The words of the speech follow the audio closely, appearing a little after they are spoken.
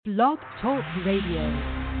Blog Talk Radio.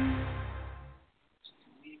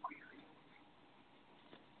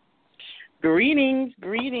 Greetings,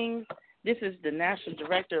 greetings. This is the National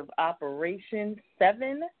Director of Operation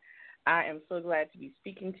 7. I am so glad to be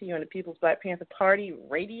speaking to you on the People's Black Panther Party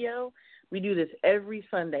radio. We do this every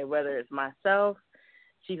Sunday, whether it's myself,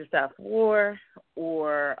 Chief of Staff War,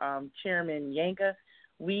 or Chairman Yanka.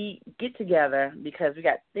 We get together because we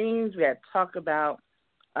got things we got to talk about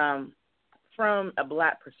from a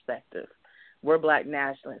black perspective. We're black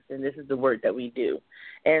nationalists, and this is the work that we do.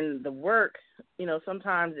 And the work,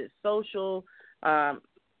 sometimes it's social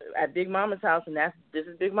at Big Mama's house, and this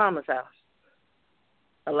is Big Mama's house.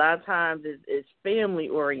 A lot of times it's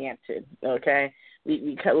family-oriented, okay?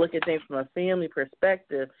 We look at things from a family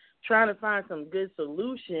perspective, trying to find some good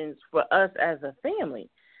solutions for us as a family.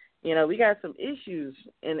 We got some issues,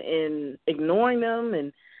 and ignoring them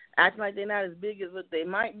and acting like they're not as big as what they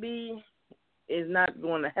might be is not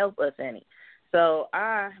going to help us any. So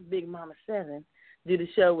I, Big Mama 7, do the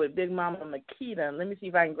show with Big Mama Makita. Let me see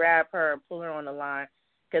if I can grab her and pull her on the line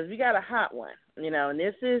because we got a hot one, and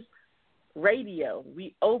this is radio.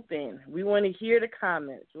 We open. We want to hear the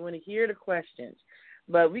comments. We want to hear the questions,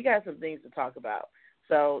 but we got some things to talk about.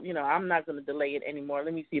 So, I'm not going to delay it anymore.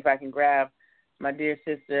 Let me see if I can grab my dear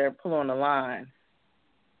sister, pull on the line.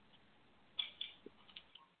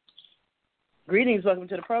 Greetings. Welcome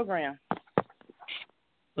to the program.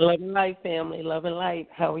 Love and light, family. Love and light.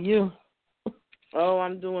 How are you? Oh,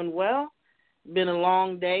 I'm doing well. Been a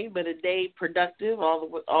long day, but a day productive, all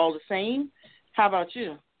the same. How about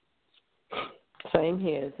you? Same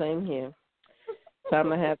here. Time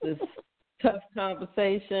to have this tough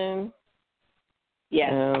conversation.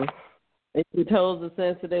 Yeah. If your toes are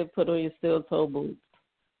sensitive, put on your steel toe boots.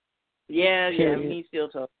 Yeah. We need steel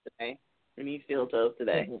toes today.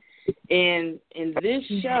 Mm-hmm. And this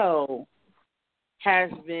show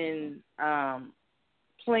has been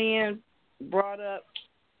planned, brought up,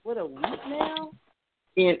 what, a week now?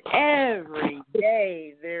 And every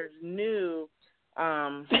day there's new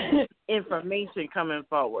information coming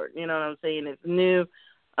forward. You know what I'm saying? It's new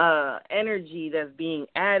energy that's being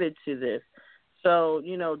added to this. So,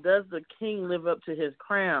 does the king live up to his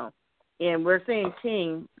crown? And we're saying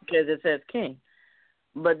king because it says king.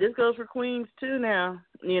 But this goes for queens too now.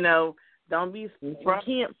 You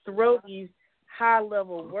can't throw these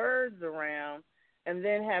high-level words around and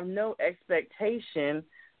then have no expectation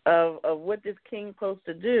of what this king's supposed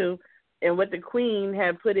to do and what the queen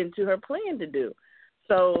had put into her plan to do.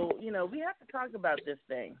 So, we have to talk about this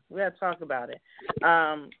thing. We have to talk about it.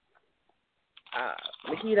 Makita,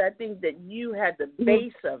 I think that you had the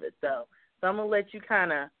base of it, though. So I'm going to let you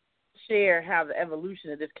kind of share how the evolution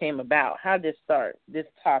of this came about. How did this start, this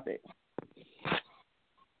topic?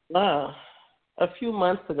 A few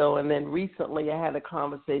months ago, and then recently I had a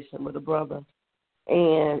conversation with a brother,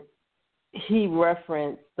 and he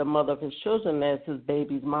referenced the mother of his children as his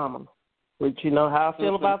baby's mama, which you know how I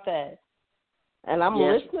feel about that. And I'm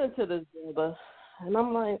listening to this brother, and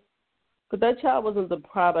I'm like, but that child wasn't the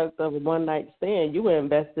product of a one-night stand. You were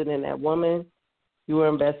invested in that woman. You were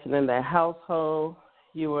invested in that household.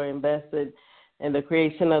 You were invested in the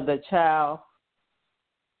creation of the child.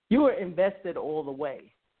 You were invested all the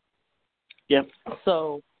way. Yep.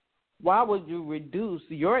 So why would you reduce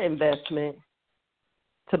your investment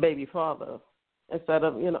to baby father instead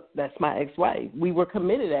of, that's my ex-wife? We were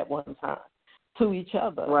committed at one time to each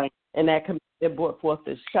other. Right. And that commitment brought forth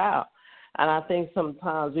this child. And I think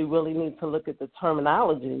sometimes we really need to look at the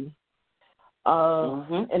terminology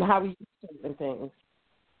and how we use certain things.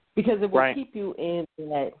 Because it will keep you in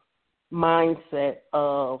that mindset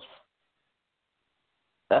of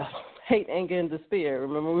hate, anger, and despair.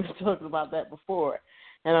 Remember, we were talking about that before.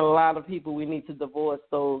 And a lot of people, we need to divorce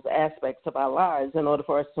those aspects of our lives in order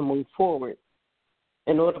for us to move forward,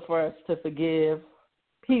 in order for us to forgive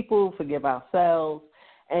people, forgive ourselves,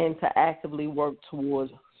 and to actively work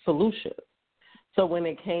towards solutions. So when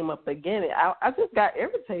it came up again, I just got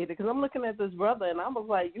irritated because I'm looking at this brother, and I was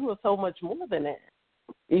like, you are so much more than that.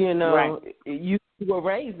 You were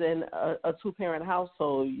raised in a two-parent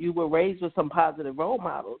household. You were raised with some positive role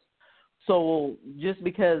models. So just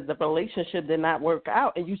because the relationship did not work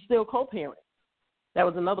out, and you still co-parent, that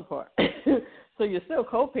was another part. So you're still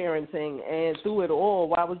co-parenting, and through it all,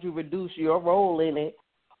 why would you reduce your role in it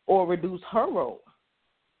or reduce her role?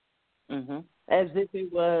 Mm-hmm. As if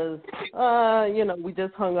it was, we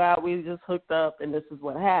just hung out, we just hooked up, and this is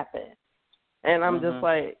what happened. And I'm just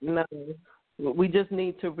like, no, we just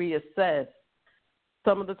need to reassess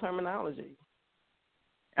some of the terminology.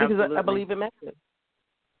 Because I believe it matters.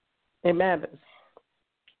 It matters.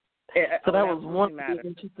 So that was one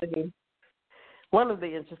interesting one of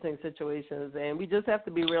the interesting situations, and we just have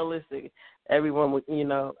to be realistic. Everyone,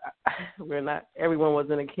 everyone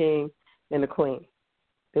wasn't a king and a queen.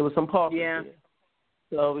 There was some paupers here.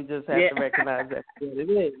 So we just have to recognize that's what it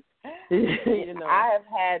is. I have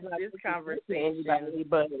had this conversation.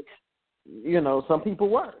 But, some people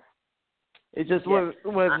were. It just was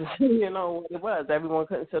what it was. Everyone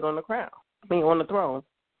couldn't sit on on the throne.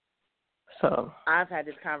 So I've had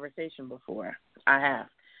this conversation before. I have.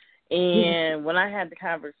 And when I had the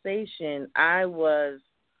conversation, I was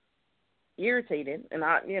irritated, and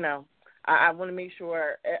I want to make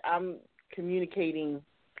sure I'm communicating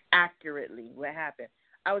accurately what happened.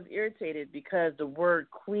 I was irritated because the word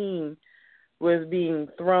queen was being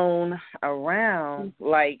thrown around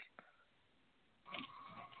like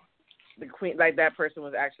the queen, like that person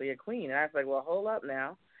was actually a queen. And I was like, well, hold up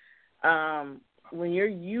now. When you're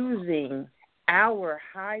using our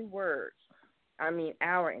high words, in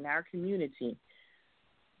our community,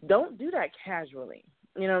 don't do that casually.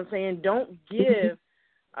 You know what I'm saying? Don't give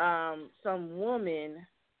some woman,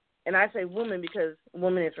 and I say woman because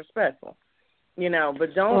woman is respectful,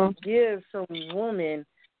 but don't give some woman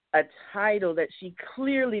a title that she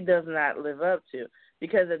clearly does not live up to,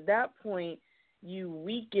 because at that point you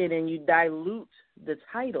weaken and you dilute the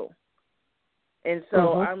title. And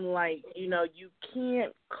so I'm like, you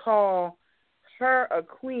can't call her a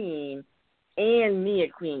queen and me a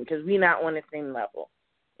queen because we're not on the same level.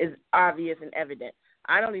 It's obvious and evident.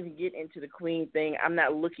 I don't even get into the queen thing. I'm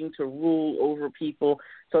not looking to rule over people.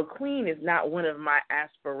 So queen is not one of my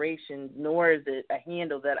aspirations, nor is it a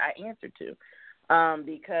handle that I answer to,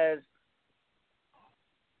 because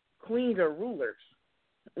queens are rulers.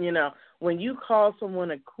 When you call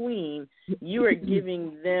someone a queen, you are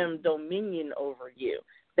giving them dominion over you.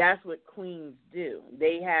 That's what queens do.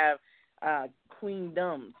 They have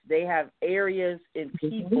queendoms. They have areas and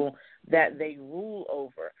people that they rule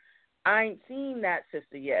over. I ain't seen that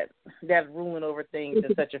sister yet that's ruling over things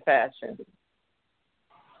in such a fashion.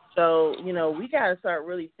 So, we got to start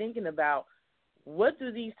really thinking about what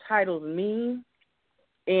do these titles mean,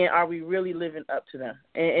 and are we really living up to them?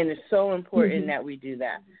 And it's so important that we do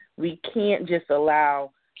that. We can't just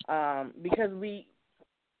allow, because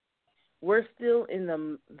we're still in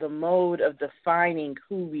the mode of defining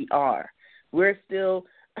who we are. We're still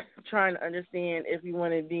trying to understand if we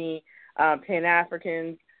want to be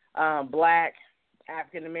Pan-Africans, Black,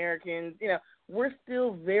 African-Americans. We're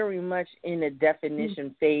still very much in the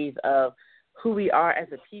definition phase of who we are as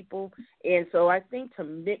a people. And so I think to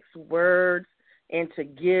mix words and to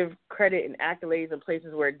give credit and accolades in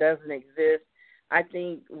places where it doesn't exist, I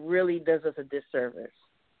think really does us a disservice.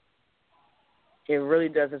 It really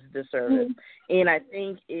does us a disservice. And I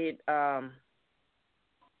think it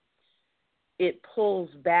pulls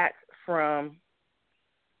back from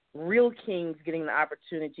real kings getting the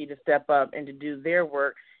opportunity to step up and to do their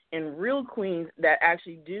work, and real queens that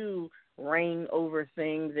actually do reign over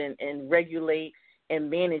things and regulate and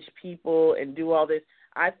manage people and do all this.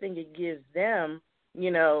 I think it gives them,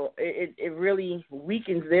 it really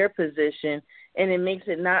weakens their position, and it makes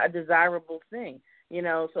it not a desirable thing.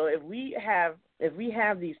 So if we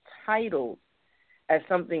have these titles as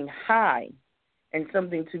something high and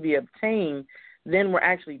something to be obtained, then we're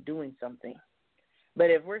actually doing something. But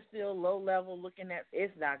if we're still low level looking at,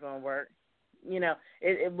 it's not going to work.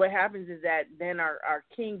 What happens is that then our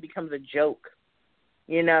king becomes a joke.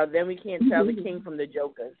 Then we can't tell the king from the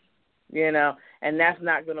jokers, and that's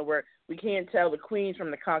not going to work. We can't tell the queens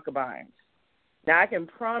from the concubines. Now, I can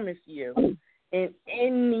promise you, in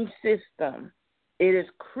any system, it is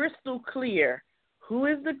crystal clear who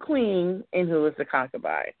is the queen and who is the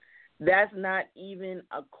concubine. That's not even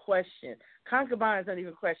a question. Concubines don't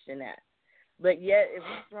even question that. But yet, if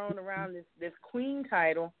we're throwing around this queen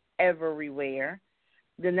title everywhere,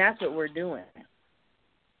 then that's what we're doing.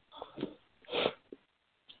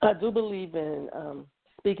 I do believe in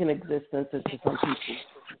speaking existence into some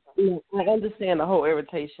people. I understand the whole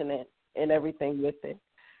irritation and everything with it.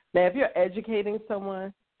 Now, if you're educating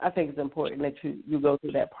someone, I think it's important that you go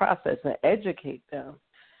through that process and educate them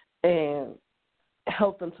and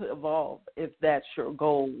help them to evolve if that's your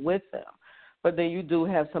goal with them. But then you do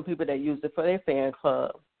have some people that use it for their fan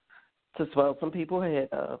club to swell some people's head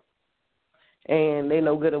up. And they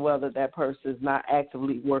know good and well that person is not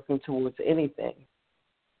actively working towards anything.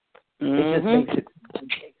 It just makes it.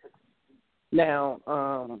 Now,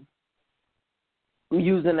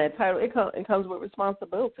 using that title, it comes with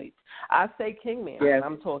responsibility. I say kingman. Yes.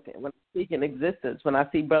 I'm talking when I speak in existence. When I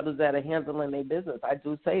see brothers that are handling their business, I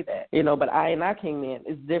do say that. But I and I kingman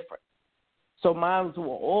is different. So moms will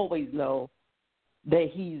always know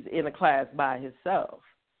that he's in a class by himself.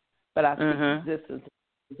 but I see existence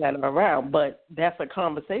that are around. But that's a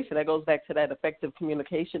conversation that goes back to that effective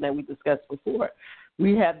communication that we discussed before.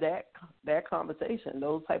 We have that conversation.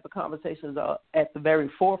 Those type of conversations are at the very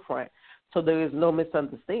forefront, so there is no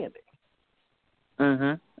misunderstanding. But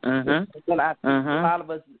I think a lot of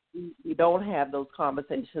us, we don't have those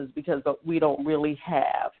conversations because we don't really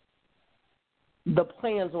have the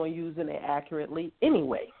plans on using it accurately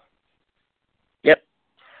anyway. Yep.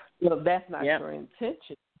 That's not your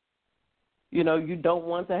intention. You don't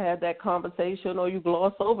want to have that conversation, or you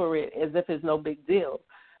gloss over it as if it's no big deal.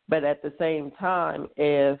 But at the same time,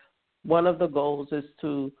 if one of the goals is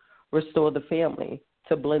to restore the family,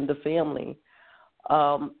 to blend the family,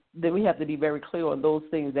 then we have to be very clear on those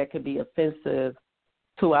things that could be offensive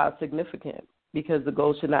to our significant, because the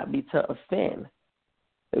goal should not be to offend.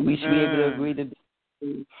 We should be able to agree to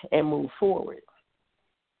disagree and move forward.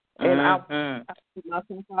 And I'll put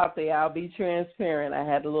myself out there. I'll be transparent. I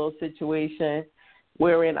had a little situation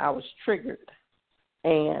wherein I was triggered,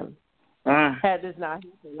 and had this not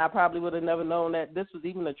happened, I probably would have never known that this was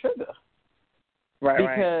even a trigger.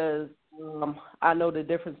 Because I know the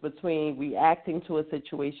difference between reacting to a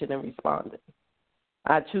situation and responding.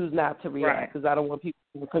 I choose not to react because I don't want people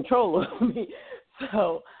in control of me.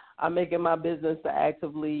 So I'm making my business to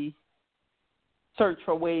actively search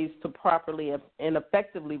for ways to properly and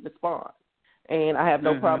effectively respond. And I have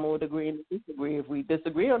no problem with agreeing to disagree. If we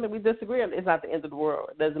disagree on it, we disagree on it. It's not the end of the world.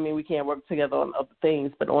 It doesn't mean we can't work together on other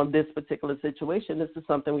things. But on this particular situation, this is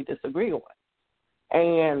something we disagree on.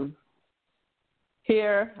 And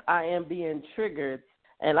here I am being triggered,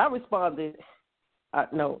 and I responded.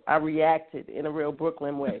 I reacted in a real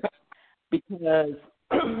Brooklyn way because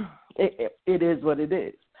it is what it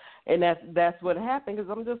is. And that's what happened, because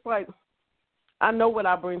I'm just like, I know what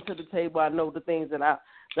I bring to the table. I know the things that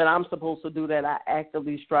I'm supposed to do that I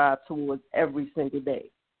actively strive towards every single day,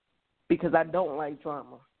 because I don't like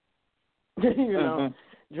drama.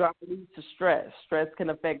 Drama leads to stress. Stress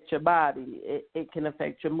can affect your body. It can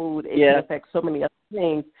affect your mood. It can affect so many other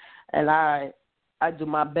things. And I do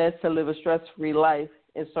my best to live a stress-free life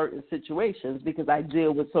in certain situations because I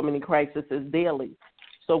deal with so many crises daily.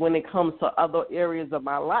 So when it comes to other areas of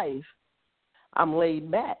my life, I'm laid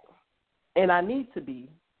back. And I need to be,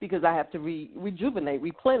 because I have to rejuvenate,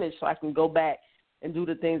 replenish, so I can go back and do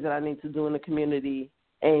the things that I need to do in the community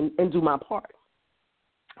and do my part.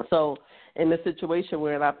 So in the situation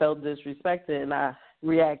where I felt disrespected and I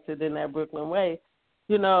reacted in that Brooklyn way,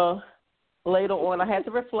 later on I had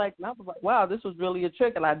to reflect, and I was like, wow, this was really a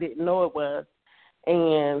trick, and I didn't know it was,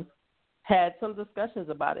 and had some discussions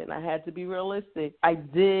about it, and I had to be realistic. I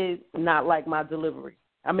did not like my delivery.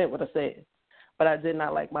 I meant what I said, but I did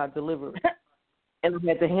not like my delivery, and I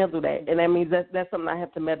had to handle that. And that means that's something I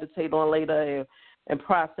have to meditate on later and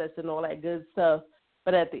process and all that good stuff.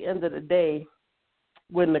 But at the end of the day,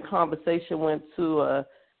 when the conversation went to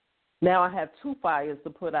now I have two fires to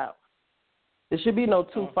put out. There should be no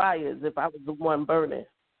two fires if I was the one burning,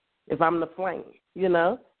 if I'm the flame,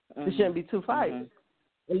 There shouldn't be two fires.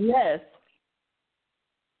 Unless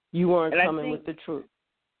you weren't coming with the truth,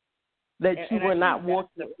 that you were not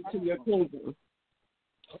walking into your kingdom.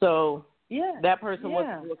 So that person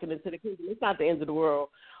wasn't walking into the kingdom. It's not the end of the world.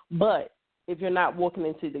 But if you're not walking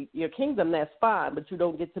into your kingdom, that's fine, but you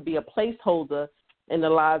don't get to be a placeholder in the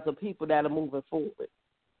lives of people that are moving forward.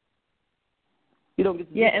 You don't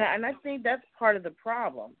get to and I think that's part of the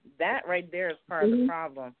problem. That right there is part of the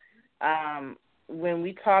problem. When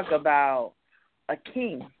we talk about a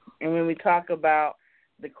king and when we talk about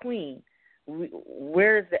the queen,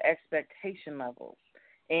 where's the expectation levels?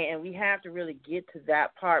 And we have to really get to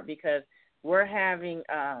that part, because we're having,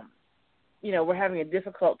 a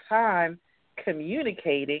difficult time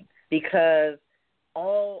communicating because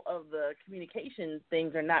all of the communication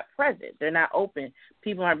things are not present. They're not open.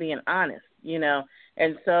 People aren't being honest,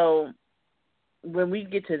 And so when we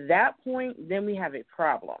get to that point, then we have a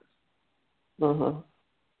problem.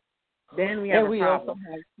 Then we have a problem.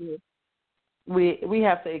 We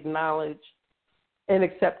have to acknowledge and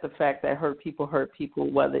accept the fact that hurt people,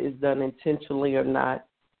 whether it's done intentionally or not.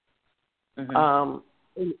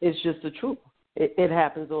 It's just the truth. It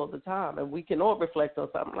happens all the time, and we can all reflect on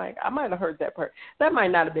something like, I might have hurt that person. That might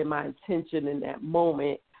not have been my intention in that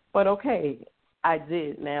moment, but okay, I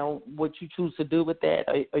did. Now, what you choose to do with that,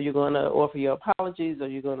 are you going to offer your apologies? Are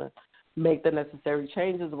you going to make the necessary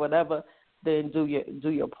changes or whatever? Then do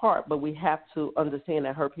your part. But we have to understand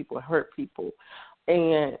that hurt people.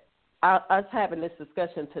 And us having this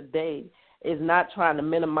discussion today is not trying to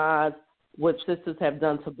minimize what sisters have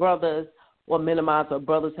done to brothers or minimize what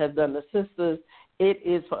brothers have done to sisters. It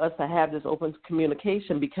is for us to have this open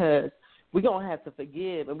communication, because we're going to have to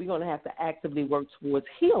forgive, and we're going to have to actively work towards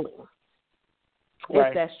healing Right.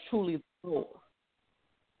 if that's truly the goal.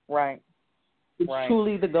 Right. It's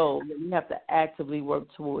truly the goal. We have to actively work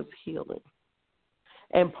towards healing.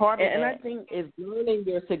 And part of and that I think is learning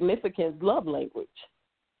your significant love language.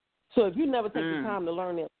 So if you never take the time to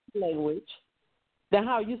learn that language, then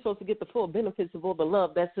how are you supposed to get the full benefits of all the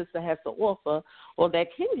love that sister has to offer or that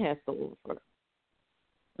king has to offer?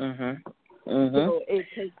 So it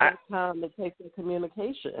takes that time. It takes that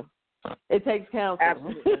communication. It takes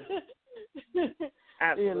counseling. Absolutely.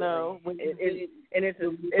 Absolutely. You know, and it's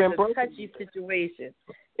a touchy situation.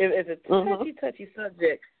 It's a touchy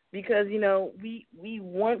subject because, you know, we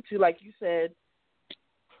want to, like you said,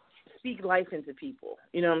 speak life into people.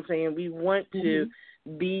 You know what I'm saying? We want to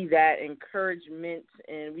be that encouragement,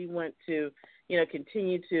 and we want to, you know,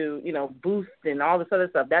 continue to, you know, boost and all this other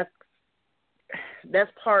stuff.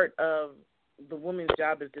 That's part of the woman's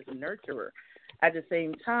job as this nurturer. At the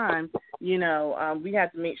same time, you know, we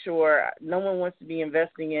have to make sure no one wants to be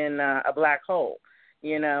investing in a black hole,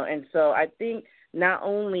 you know. And so I think not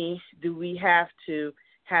only do we have to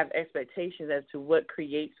have expectations as to what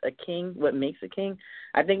creates a king, what makes a king,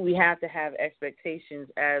 I think we have to have expectations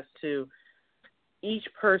as to each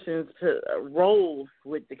person's role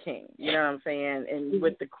with the king, you know what I'm saying, and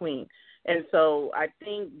with the queen. And so I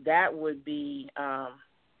think that would be,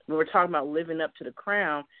 when we're talking about living up to the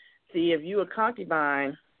crown, see, if you're a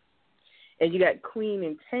concubine and you got queen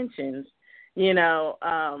intentions, you know,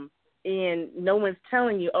 and no one's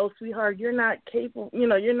telling you, oh, sweetheart, you're not capable, you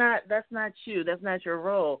know, that's not you, that's not your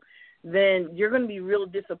role, then you're going to be real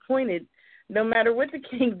disappointed no matter what the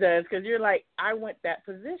king does, because you're like, I want that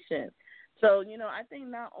position. So, you know, I think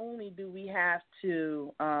not only do we have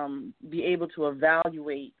to be able to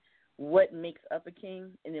evaluate what makes up a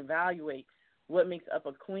king and evaluate what makes up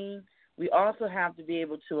a queen, we also have to be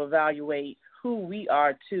able to evaluate who we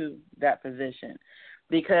are to that position,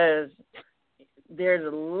 because there's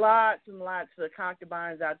lots and lots of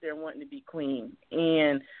concubines out there wanting to be queen.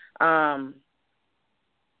 And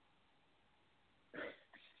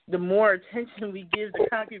the more attention we give the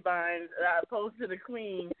concubines opposed to the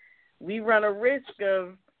queen, we run a risk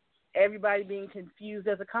of everybody being confused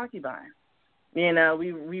as a concubine. You know,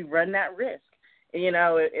 we run that risk. You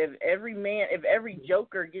know, if every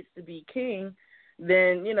joker gets to be king,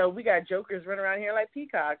 then, you know, we got jokers running around here like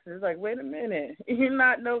peacocks. And it's like, wait a minute, you're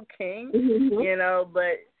not no king, you know,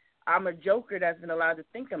 but I'm a joker that's been allowed to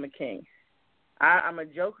think I'm a king. I'm a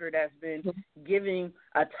joker that's been giving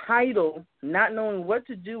a title, not knowing what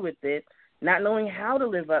to do with it, not knowing how to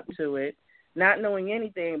live up to it, not knowing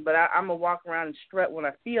anything, but I'm going to walk around and strut when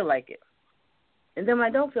I feel like it. And then when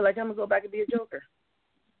I don't feel like it, I'm going to go back and be a joker.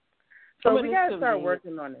 So we got to start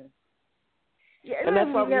working on this. Yeah, and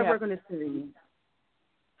that's why we got to work on this too.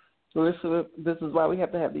 This is why we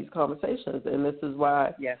have to have these conversations, and this is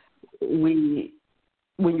why when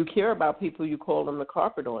you care about people, you call them the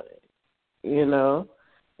carpet on it, you know.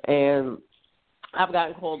 And I've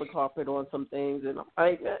gotten called the carpet on some things, and I'm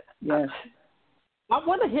like, I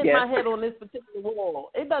want to hit my head on this particular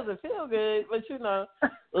wall. It doesn't feel good, but, you know,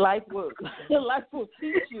 life will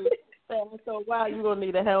teach you. So, wow, you're going to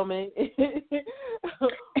need a helmet.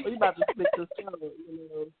 You're about to split the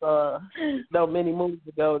skull. You know, many moons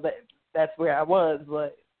ago, that's where I was.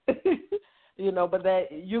 But, you know, but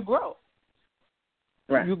that you grow.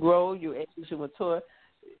 Right. You grow, you age, you mature.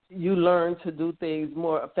 You learn to do things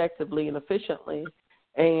more effectively and efficiently.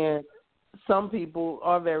 And some people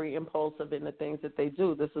are very impulsive in the things that they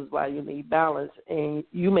do. This is why you need balance. And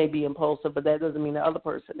you may be impulsive, but that doesn't mean the other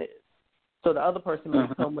person is. So the other person may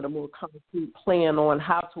come with a more concrete plan on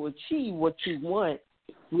how to achieve what you want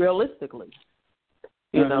realistically.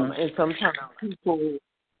 You know, and sometimes people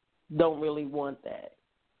don't really want that.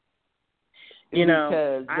 You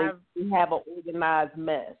know, because they have an organized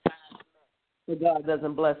mess. So God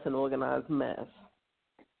doesn't bless an organized mess.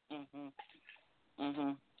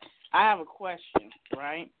 I have a question,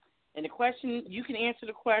 right? And the question, you can answer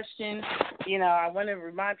the question. You know, I want to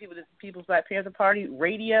remind people this is People's Black Panther Party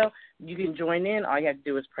Radio. You can join in. All you have to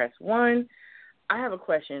do is press 1. I have a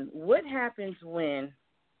question. What happens when,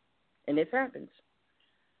 and this happens,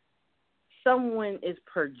 someone is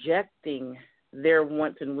projecting their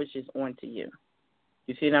wants and wishes onto you?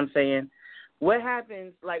 You see what I'm saying? What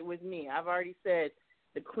happens, like with me, I've already said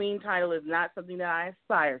the queen title is not something that I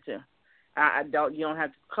aspire to. You don't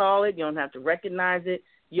have to call it. You don't have to recognize it.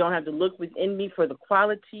 You don't have to look within me for the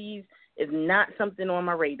qualities. It's not something on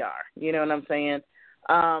my radar. You know what I'm saying?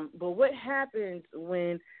 But what happens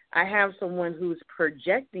when I have someone who's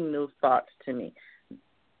projecting those thoughts to me?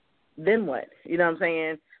 Then what? You know what I'm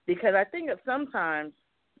saying? Because I think that sometimes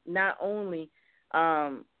not only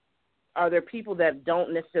are there people that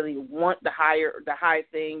don't necessarily want the high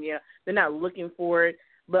thing, they're not looking for it,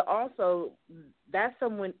 but also that's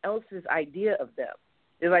someone else's idea of them.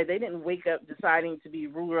 It's like they didn't wake up deciding to be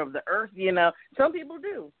ruler of the earth, Some people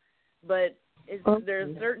do, but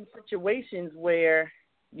there's certain situations where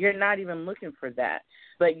you're not even looking for that,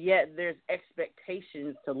 but yet there's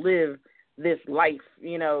expectations to live this life,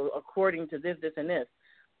 according to this, and this.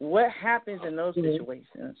 What happens in those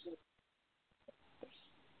situations?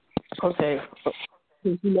 Okay,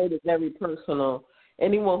 since it's very personal,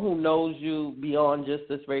 anyone who knows you beyond just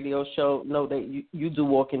this radio show know that you do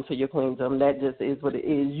walk into your queendom. That just is what it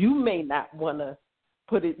is. You may not want to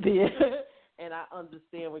put it there, and I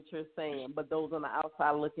understand what you're saying, but those on the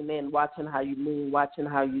outside looking in, watching how you move, watching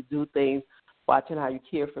how you do things, watching how you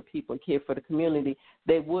care for people and care for the community,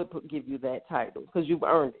 they would give you that title because you've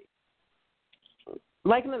earned it.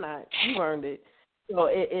 Like it or not, you've earned it. So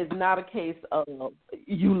it's not a case of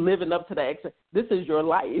you living up to the exit. This is your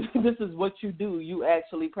life. This is what you do. You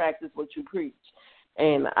actually practice what you preach.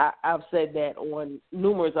 And I've said that on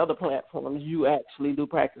numerous other platforms. You actually do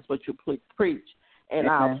practice what you preach. And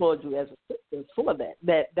I applaud you as a sister for that.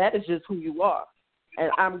 That is just who you are.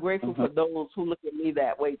 And I'm grateful for those who look at me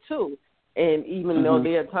that way, too. And even though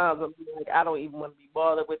there are times I'm like, I don't even want to be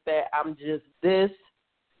bothered with that. I'm just this.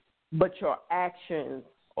 But your actions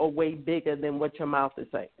are way bigger than what your mouth is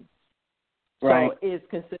saying. Right. So it's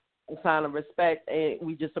considered a sign of respect, and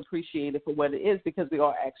we just appreciate it for what it is because we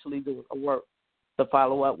are actually doing the work to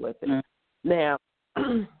follow up with it. Now,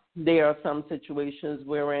 there are some situations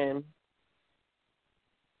wherein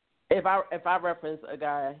if I reference a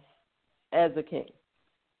guy as a king,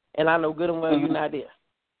 and I know good and well you're not there,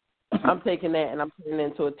 I'm taking that and I'm turning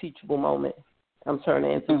it into a teachable moment. I'm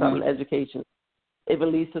turning it into something educational. If it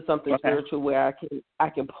leads to something spiritual where I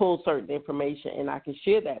can pull certain information and I can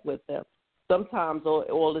share that with them. Sometimes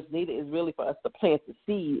all that's needed is really for us to plant the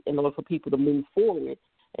seed in order for people to move forward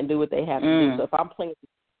and do what they have to do. So if I'm planting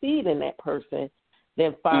seed in that person,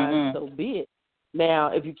 then fine, so be it.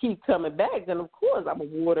 Now, if you keep coming back, then of course I'm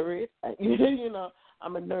going to water it. I'm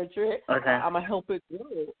going to nurture it. I'm going to help it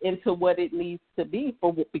grow into what it needs to be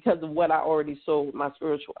because of what I already sowed with my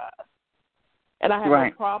spiritual eyes. And I have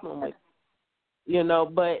no problem with it.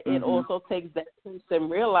 But it also takes that person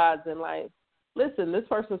realizing, like, listen, this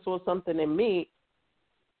person saw something in me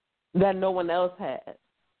that no one else has,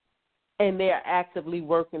 and they're actively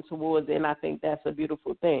working towards it, and I think that's a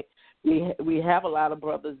beautiful thing. We have a lot of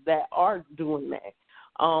brothers that are doing that.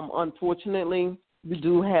 Unfortunately, we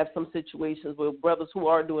do have some situations where brothers who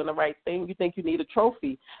are doing the right thing, you think you need a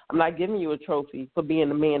trophy. I'm not giving you a trophy for being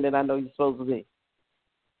the man that I know you're supposed to be.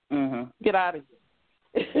 Get out of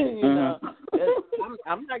here.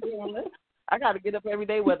 I'm not getting it. I got to get up every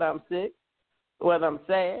day, whether I'm sick, whether I'm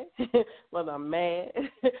sad, whether I'm mad,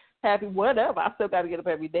 happy, whatever. I still got to get up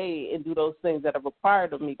every day and do those things that are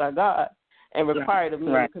required of me by God and required of me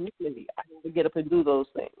in the community. I have to get up and do those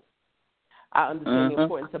things. I understand the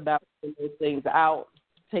importance of balancing those things out,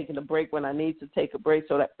 taking a break when I need to take a break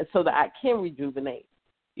so that I can rejuvenate.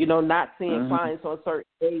 Not seeing clients on certain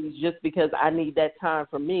days just because I need that time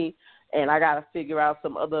for me. And I got to figure out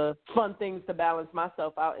some other fun things to balance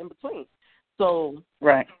myself out in between. So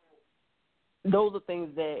those are things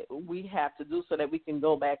that we have to do so that we can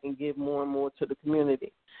go back and give more and more to the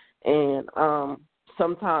community. And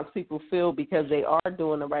sometimes people feel because they are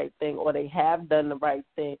doing the right thing or they have done the right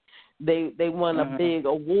thing, they want a big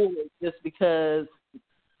award just because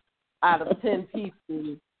out of 10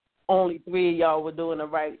 people, only 3 of y'all were doing the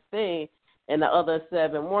right thing. And the other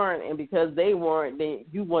 7 weren't, and because they weren't, then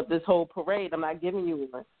you want this whole parade. I'm not giving you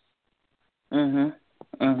one.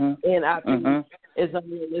 And I think it's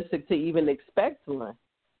unrealistic to even expect one.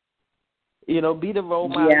 Be the role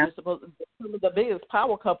model. You're supposed to. Some of the biggest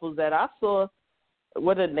power couples that I saw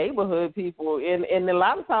were the neighborhood people, and a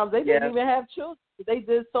lot of times they didn't even have children. They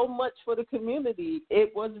did so much for the community.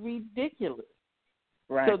 It was ridiculous.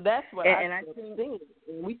 Right. So that's what I think.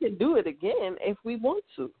 We can do it again if we want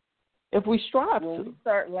to. If we strive when we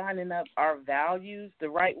start lining up our values the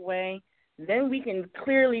right way, then we can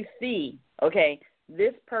clearly see, okay,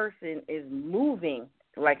 this person is moving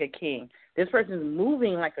like a king. This person is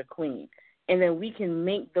moving like a queen. And then we can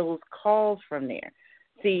make those calls from there.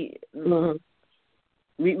 See,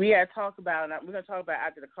 we got to talk about, we're going to talk about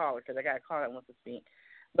after the caller because I got a caller that wants to speak.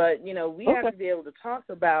 But, we have to be able to talk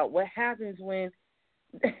about what happens when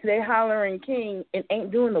they hollering king and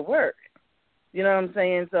ain't doing the work. You know what I'm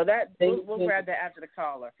saying? So we'll grab that after the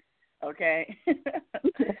caller, okay?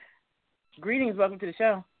 Greetings, welcome to the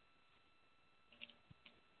show.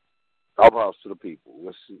 Clubhouse to the people.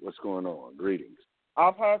 What's going on? Greetings.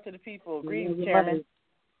 All power to the people. Greetings, Chairman.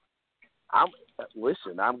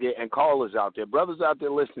 I'm getting callers out there, brothers out there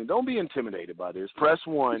listening. Don't be intimidated by this. Press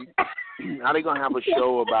 1. How they gonna have a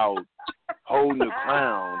show about holding the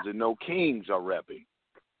crowns and no kings are repping?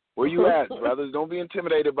 Where you at, brothers? Don't be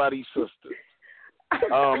intimidated by these sisters.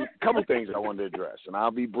 Couple things I wanted to address, and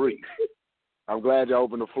I'll be brief. I'm glad you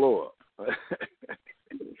opened the floor up.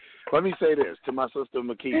 Let me say this to my sister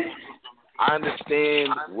Makita. I understand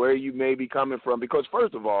where you may be coming from because,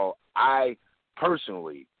 first of all, I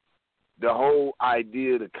personally, the whole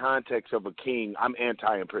idea, the context of a king, I'm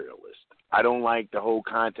anti-imperialist. I don't like the whole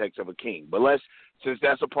context of a king. But since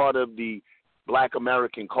that's a part of the Black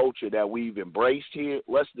American culture that we've embraced here,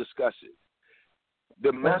 let's discuss it.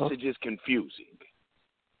 The message is confusing.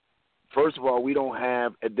 First of all, we don't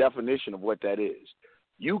have a definition of what that is.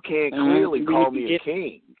 You can't clearly call me a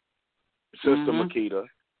king, Sister Makita.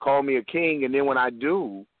 Call me a king, and then when I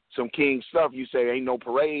do some king stuff, you say ain't no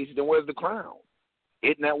parades, then where's the crown?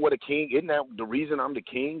 Isn't that what a king, isn't that the reason I'm the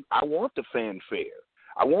king? I want the fanfare.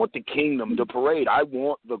 I want the kingdom, the parade. I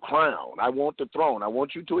want the crown. I want the throne. I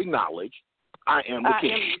want you to acknowledge I am the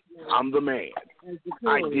king. I'm the man.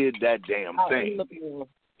 I did that damn thing.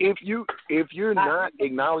 If you're not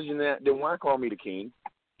acknowledging that, then why call me the king?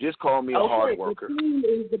 Just call me a hard worker. The king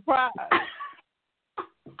is the prize.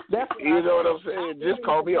 You know what I'm saying? Just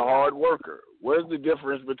call me a hard worker. Where's the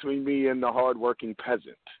difference between me and the hardworking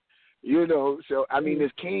peasant? You know, so, I mean,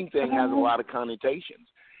 this king thing has a lot of connotations.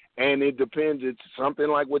 And it depends. It's something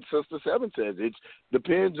like what Sister Seven says. It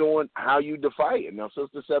depends on how you define it. Now,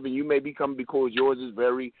 Sister Seven, you may be coming because yours is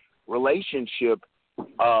very relationship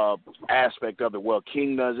aspect of it. Well, a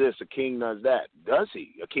king does this, a king does that. Does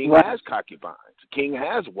he? A king has concubines. A king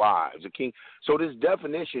has wives. A king. So this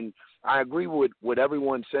definition, I agree with what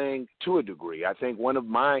everyone's saying to a degree. I think one of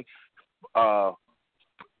my, and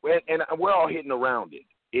we're all hitting around it,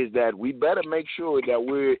 is that we better make sure that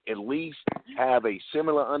we at least have a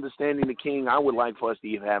similar understanding of king. I would like for us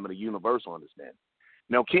to have a universal understanding.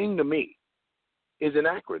 Now, king to me is an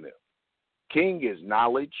acronym. King is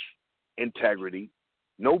knowledge, integrity,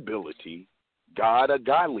 nobility, God or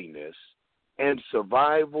godliness, and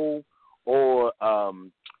survival, or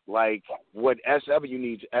like what SW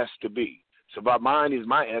needs S to be. So mine is,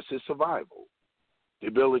 my S is survival, the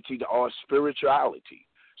ability to, or spirituality.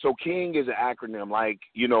 So king is an acronym, like,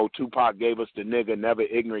 you know, Tupac gave us the nigga, never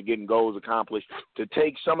ignorant, getting goals accomplished, to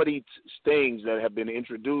take some of these things that have been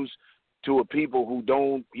introduced to a people who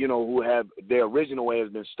don't, you know, who have their original way has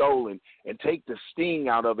been stolen, and take the sting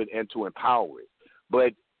out of it and to empower it.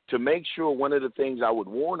 But to make sure, one of the things I would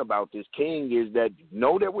warn about this king is that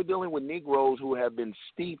know that we're dealing with Negroes who have been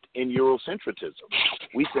steeped in Eurocentrism.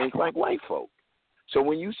 We think like white folk. So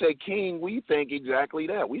when you say king, we think exactly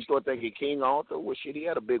that. We start thinking King Arthur. Well, shit, he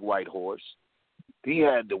had a big white horse. He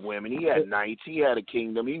had the women. He had knights. He had a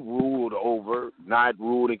kingdom. He ruled over, not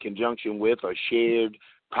ruled in conjunction with or shared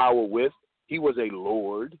power with. He was a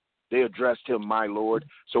lord. They addressed him, my lord.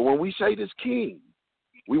 So when we say this king,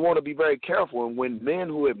 we want to be very careful. And when men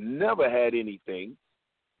who have never had anything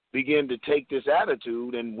begin to take this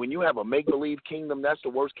attitude, and when you have a make-believe kingdom, that's the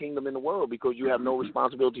worst kingdom in the world, because you have no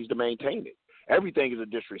responsibilities to maintain it. Everything is a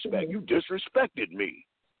disrespect. You disrespected me.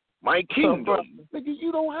 My kingdom. Nigga,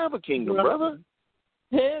 you don't have a kingdom, brother.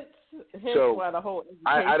 Hence so why the whole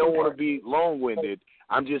I don't want to be long-winded.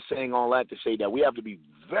 I'm just saying all that to say that we have to be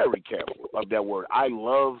very careful of that word. I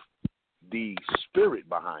love the spirit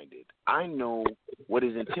behind it. I know what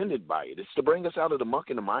is intended by it. It's to bring us out of the muck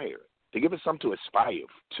and the mire, to give us something to aspire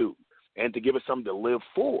to, and to give us something to live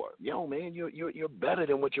for. Yo, man, you're better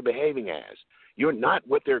than what you're behaving as. You're not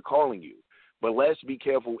what they're calling you. But let's be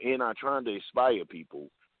careful in our trying to inspire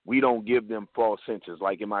people. We don't give them false senses.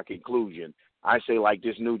 Like in my conclusion, I say, like,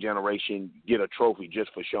 this new generation get a trophy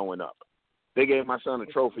just for showing up. They gave my son a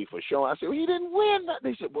trophy for showing. I said, well, he didn't win.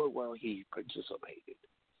 They said, well, he participated.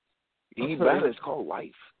 He better. It's called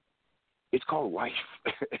life. It's called life.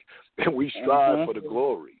 And we strive for the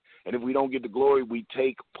glory. And if we don't get the glory, we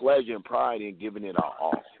take pleasure and pride in giving it our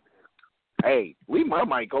all. Hey, leave my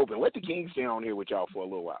mic open. Let the king stay on here with y'all for a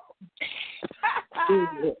little while. I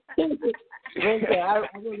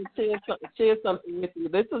want to share something with you.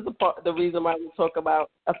 This is the reason why we talk about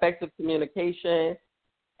effective communication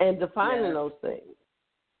and defining those things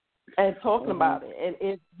and talking about it. And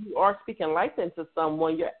if you are speaking life into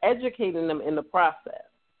someone, you're educating them in the process.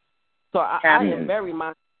 So I am very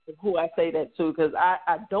mindful of who I say that to, because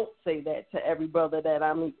I don't say that to every brother that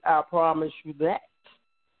I meet. I promise you that.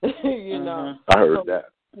 You know, I heard that.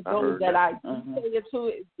 Those that I do say it to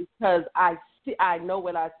is because I know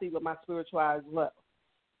what I see with my spiritual eyes. Well,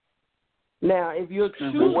 Now, if you're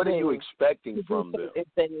choosing, what are you expecting from them?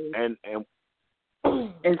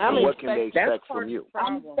 And what can they expect from you?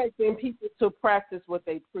 I'm expecting people to practice what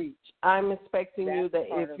they preach. I'm expecting you that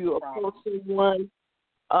if you're approaching one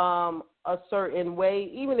a certain way,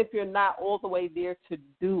 even if you're not all the way there to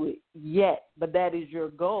do it yet, but that is your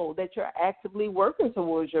goal, that you're actively working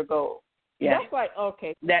towards your goal. Yeah. That's like,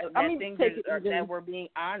 okay. That we're being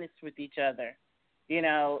honest with each other. You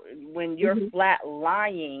know, when you're flat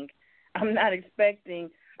lying, I'm not expecting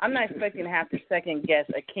to have to second guess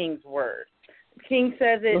a king's word. King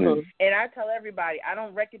says it, and I tell everybody, I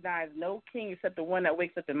don't recognize no king except the one that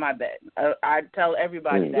wakes up in my bed. I tell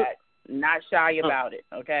everybody that, not shy about it,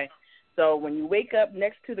 okay? So when you wake up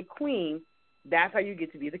next to the queen, that's how you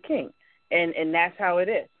get to be the king, and that's how it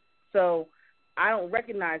is. So I don't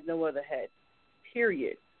recognize no other head,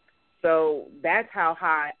 period. So that's how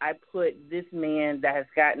high I put this man that has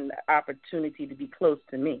gotten the opportunity to be close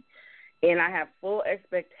to me. And I have full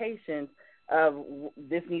expectations of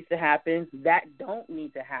this needs to happen, that don't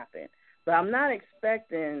need to happen. But I'm not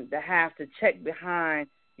expecting to have to check behind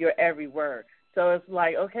your every word. So it's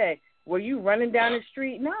like, okay, were you running down the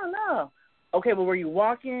street? No. Okay, but were you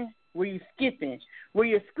walking? Were you skipping? Were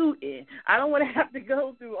you scooting? I don't want to have to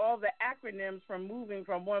go through all the acronyms from moving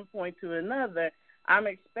from one point to another. I'm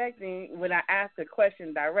expecting when I ask a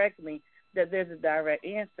question directly that there's a direct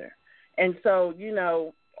answer. And so, you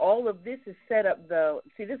know, all of this is set up, though.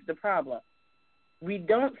 See, this is the problem. We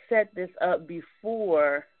don't set this up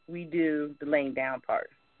before we do the laying down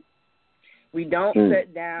part. We don't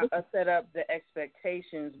set up the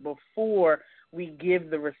expectations before we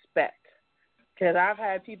give the respect. Because I've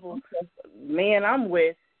had people, man, I'm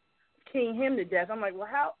with, king him to death. I'm like,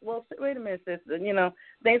 well, wait a minute, sister. You know,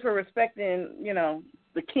 thanks for respecting, you know,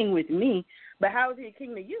 the king with me. But how is he a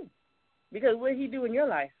king to you? Because what did he do in your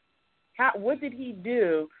life? What did he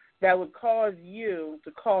do that would cause you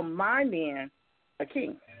to call my man a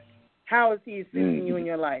king? How is he assisting you in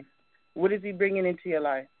your life? What is he bringing into your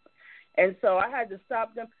life? And so I had to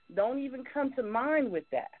stop them. Don't even come to mind with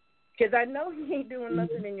that, because I know he ain't doing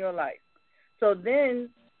nothing in your life. So then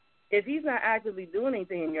if he's not actively doing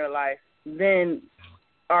anything in your life, then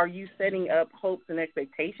are you setting up hopes and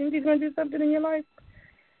expectations he's going to do something in your life?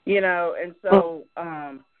 You know, and so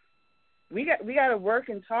we got to work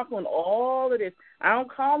and talk on all of this. I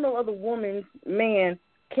don't call no other woman's man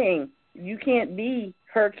king. You can't be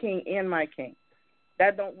her king and my king.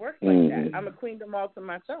 That don't work like that. I'm a queendom all to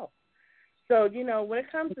myself. So, you know, when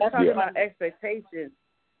it comes to talking about expectations,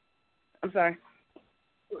 I'm sorry.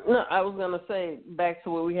 No, I was going to say, back to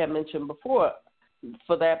what we had mentioned before,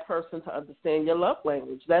 for that person to understand your love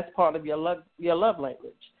language. That's part of your love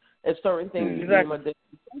language. If certain things you deem are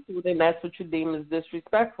disrespectful, then that's what you deem as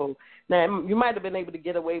disrespectful. Now, you might have been able to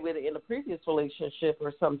get away with it in a previous relationship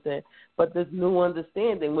or something, but this new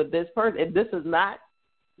understanding with this person, if this is not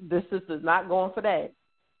going for that,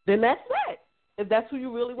 then that's that. If that's who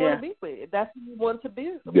you really want to be with, if that's who you want to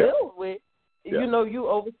build with, you know, you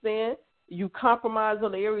understand, you compromise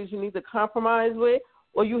on the areas you need to compromise with,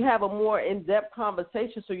 or you have a more in-depth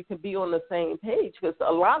conversation so you can be on the same page. Because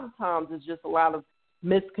a lot of times it's just a lot of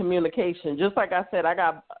miscommunication. Just like I said,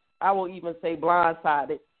 I will even say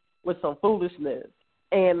blindsided with some foolishness.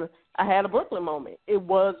 And I had a Brooklyn moment. It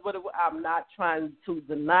was what it was. I'm not trying to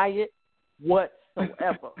deny it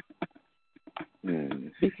whatsoever.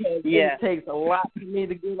 Because it takes a lot for me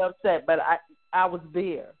to get upset. But I was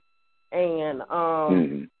there. And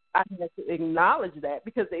I had to acknowledge that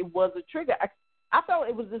because it was a trigger. I felt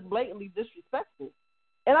it was just blatantly disrespectful.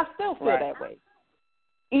 And I still feel that way.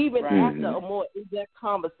 Even after a more in-depth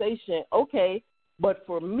conversation, okay, but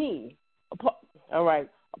for me, a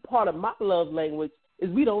part of my love language is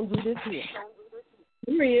we don't do this here.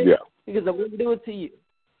 Period. Yeah. Because I wouldn't do it to you.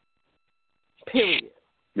 Period.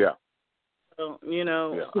 Yeah. So, you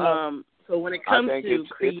know, so when it comes to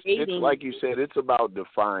creating... It's like you said, it's about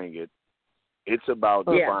defying it. It's about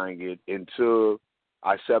defying it until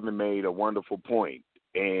I-7 made a wonderful point,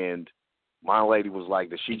 and my lady was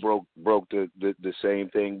like that. She broke the same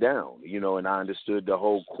thing down, you know, and I understood the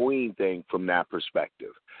whole queen thing from that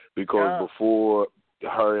perspective, because before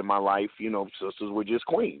her in my life, you know, sisters were just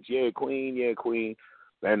queens. Yeah, queen.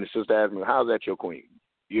 And the sister asked me, how's that your queen?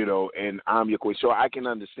 You know, and I'm your queen. So I can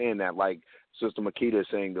understand that, like Sister Makita is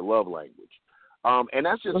saying, the love language. And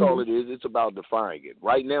that's just all it is. It's about defying it.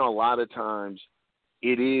 Right now, a lot of times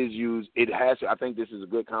it is used. I think this is a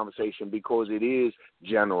good conversation because it is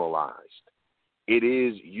generalized. It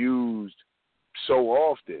is used so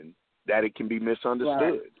often that it can be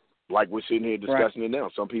misunderstood. like we're sitting here discussing it now.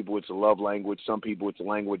 Some people it's a love language. Some people it's a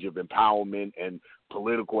language of empowerment and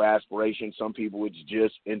political aspiration. Some people it's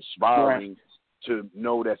just inspiring to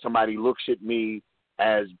know that somebody looks at me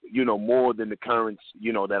as, more than the currents,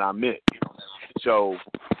 that I'm in. So,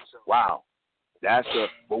 wow.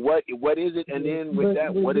 But what is it? And then with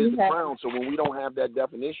that, what is the crown? So when we don't have that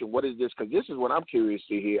definition, what is this? Because this is what I'm curious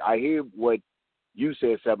to hear. I hear what you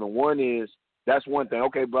said, Seven. One is, that's one thing.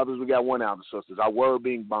 Okay, brothers, we got one out of sisters. Our word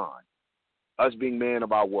being bond. Us being man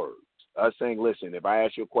of our words. Us saying, listen, if I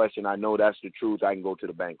ask you a question, I know that's the truth. I can go to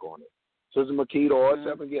the bank on it. Sister Makita or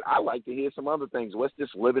Seven, I like to hear some other things. What's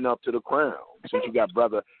this living up to the crown? Since you got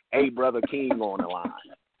Brother King on the line.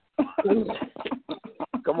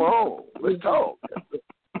 Come on, let's talk.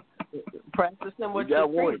 Practicing what you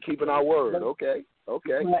got one, preach. Keeping our word. Okay.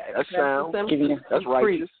 That's sound. That's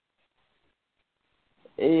righteous.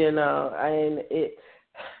 And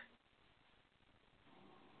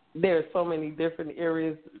there's so many different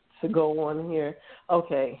areas to go on here.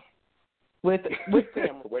 Okay, with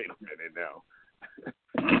family. Wait a minute now.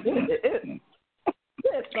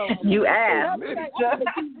 You asked.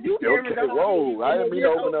 Okay, whoa, I didn't mean to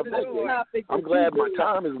open up that gate. I'm glad my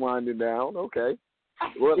time is winding down. Okay.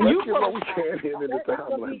 Well, let's get what we can in the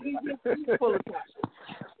time limit.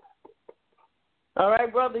 All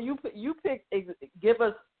right, brother, you pick. Give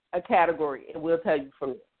us a category, and we'll tell you from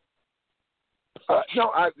there.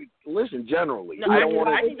 Listen, generally. No, I don't want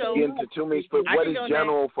to get into too many, but what is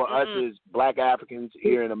general for us as Black Africans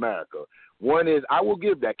here in America? One is, I will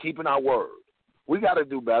give that, keeping our word. We got to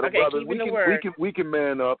do better, brothers. We can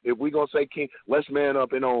man up. If we're going to say king, let's man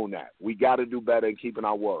up and own that. We got to do better in keeping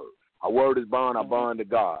our word. Our word is bond, our bond to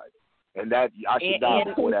God. And that I should die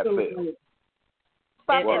before that fails.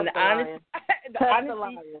 And the honesty is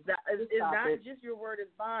not just your word is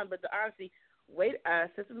bond, but the honesty. Wait,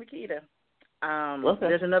 Sister Makita,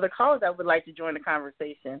 there's another caller that would like to join the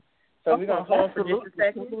conversation. So we're going to hold for just a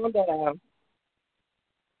second.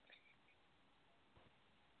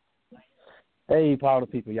 Hey, power to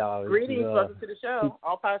people, y'all. Greetings, welcome to the show.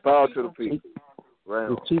 All power to the people.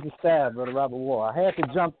 The Chief of Staff, Brother Robert Ward. I had to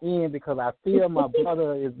jump in because I feel my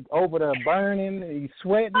brother is over there burning. He's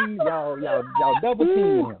sweating. Y'all double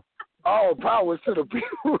team him. Oh, power to the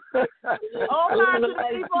people. Power to the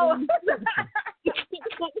people.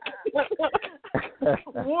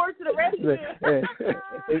 War to the rescue.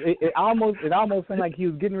 It almost seemed like he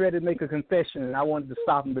was getting ready to make a confession, and I wanted to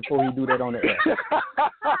stop him before he do that on the air.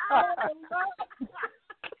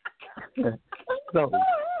 So,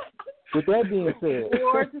 with that being said,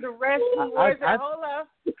 war to the rescue.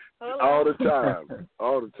 All the time.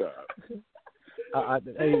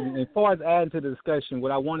 As far as adding to the discussion,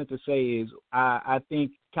 what I wanted to say is I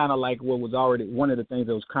think kind of like what was already one of the things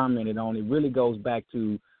that was commented on, it really goes back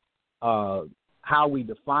to how we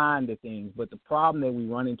define the things, but the problem that we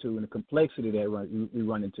run into and the complexity that we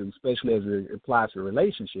run into, especially as it applies to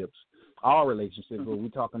relationships, all relationships, where we're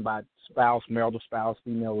talking about spouse, marital spouse,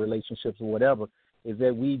 female relationships or whatever, is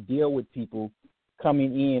that we deal with people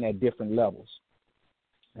coming in at different levels.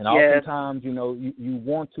 And oftentimes, you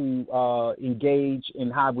want to engage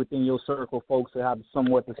and have within your circle folks that have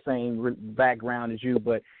somewhat the same background as you,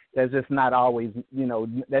 but that's just not always,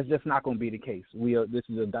 that's just not going to be the case. This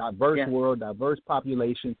is a diverse world, diverse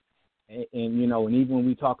population, and even when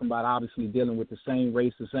we talking about obviously dealing with the same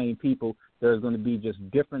race, the same people, there's going to be just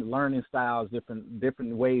different learning styles,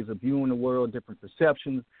 different ways of viewing the world, different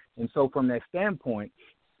perceptions, and so from that standpoint,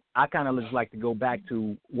 I kind of just like to go back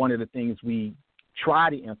to one of the things we try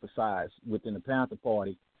to emphasize within the Panther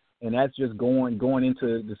Party, and that's just going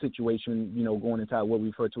into the situation, going into what we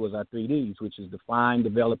refer to as our 3Ds, which is define,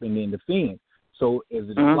 developing, and defend. So as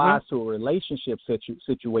it applies to a relationship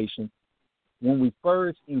situation, when we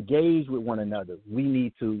first engage with one another, we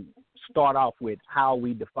need to start off with how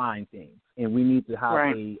we define things, and we need to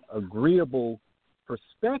have a agreeable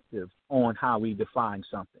perspective on how we define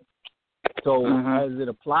something. So as it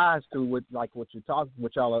applies to what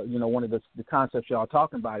y'all are, one of the concepts y'all are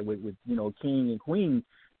talking about with king and queen,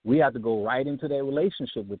 we have to go right into that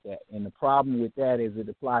relationship with that. And the problem with that is it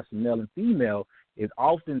applies to male and female is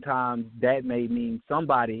oftentimes that may mean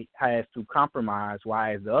somebody has to compromise,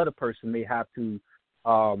 whereas the other person may have to,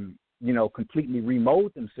 completely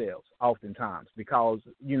remold themselves oftentimes because,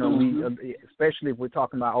 we, especially if we're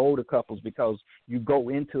talking about older couples, because you go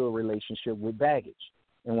into a relationship with baggage.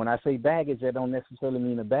 And when I say baggage, that don't necessarily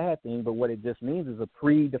mean a bad thing, but what it just means is a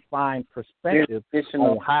predefined perspective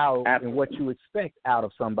on how and what you expect out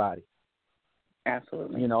of somebody.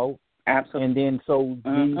 Absolutely. Absolutely. And then so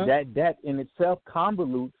that in itself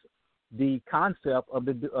convolutes the concept of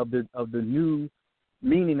the new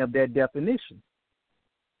meaning of that definition.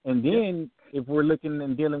 And then if we're looking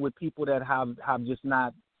and dealing with people that have just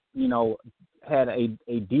not, had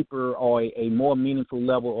a deeper or a more meaningful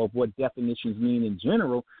level of what definitions mean in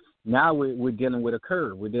general, now we're dealing with a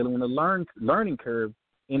curve. We're dealing with a learning curve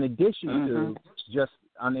in addition to just,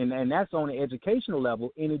 and that's on the educational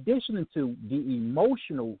level, in addition to the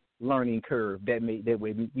emotional learning curve that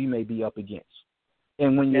we may be up against.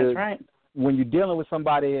 And when you're dealing with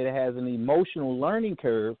somebody that has an emotional learning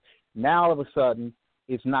curve, now all of a sudden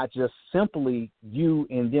it's not just simply you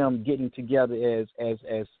and them getting together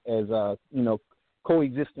as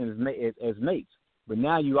coexisting as mates, but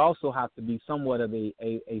now you also have to be somewhat of a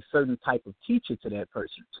certain type of teacher to that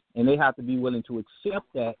person, and they have to be willing to accept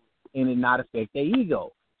that and it not affect their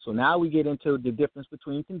ego. So now we get into the difference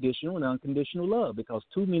between conditional and unconditional love, because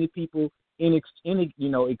too many people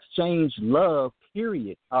exchange love,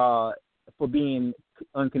 period, for being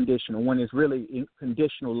unconditional when it's really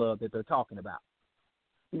conditional love that they're talking about.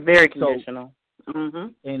 Very conditional.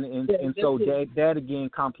 And so that again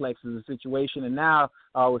complexes the situation, and now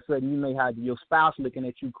all of a sudden you may have your spouse looking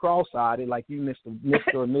at you cross-eyed like you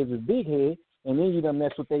Mr. or Mrs. Big Head, and then you done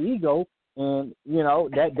mess with their ego, and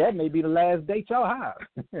that may be the last date y'all have.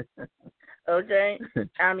 Okay,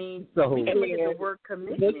 I mean, we can look at the word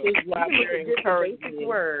commitment. This is why we're encouraging.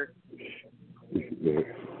 Word. We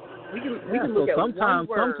can look at sometimes,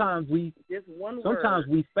 one word. Sometimes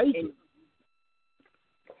we fake it.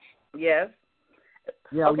 Yes.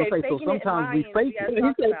 Yeah, I was going to say, so sometimes we fake it.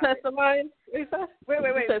 You said test the line? Wait.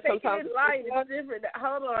 Faking and lying is different.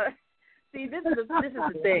 Hold on. See, this is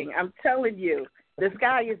the thing. I'm telling you, the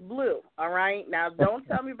sky is blue, all right? Now, don't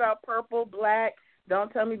tell me about purple, black. Don't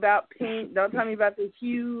tell me about pink. Don't tell me about the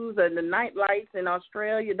hues and the night lights in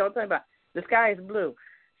Australia. Don't tell me about the sky is blue.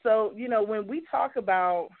 So, when we talk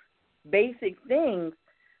about basic things,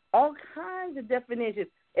 all kinds of definitions.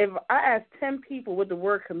 If I asked 10 people what the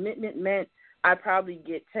word commitment meant, I probably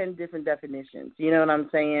get 10 different definitions. You know what I'm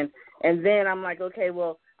saying? And then I'm like, okay,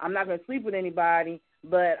 well, I'm not going to sleep with anybody,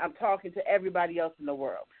 but I'm talking to everybody else in the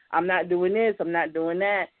world. I'm not doing this. I'm not doing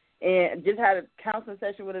that. And just had a counseling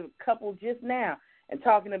session with a couple just now and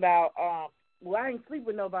talking about, well, I ain't sleep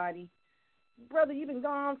with nobody. Brother, you've been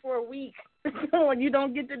gone for a week. You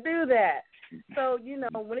don't get to do that. So,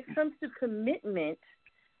 when it comes to commitment,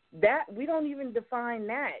 that we don't even define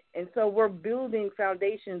that. And so we're building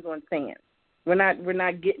foundations on sand. We're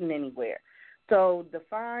not getting anywhere. So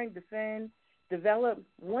define, defend, develop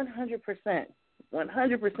 100%.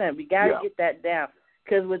 100%. We got to get that down.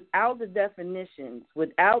 Because without the definitions,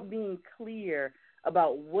 without being clear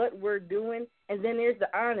about what we're doing, and then there's the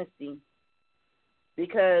honesty.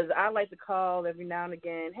 Because I like to call every now and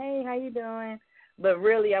again, hey, how you doing? But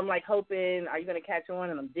really, I'm like hoping, are you going to catch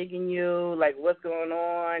on? And I'm digging you, like what's going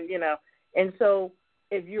on, And so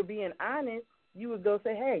if you're being honest, you would go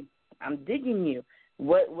say, hey, I'm digging you.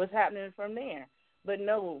 What's happening from there? But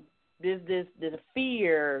no, this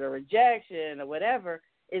fear, the rejection, or whatever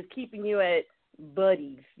is keeping you at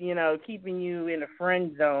buddies, keeping you in a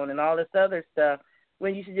friend zone and all this other stuff.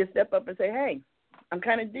 When you should just step up and say, hey, I'm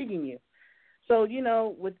kind of digging you. So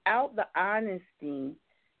without the honesty,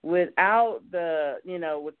 without the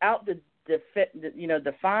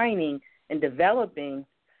defining and developing,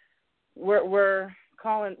 we're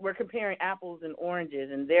comparing apples and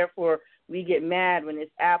oranges, and therefore we get mad when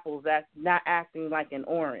it's apples that's not acting like an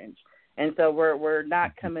orange, and so we're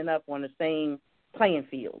not coming up on the same playing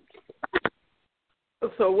field.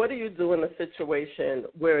 So what do you do in a situation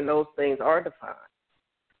where those things are defined,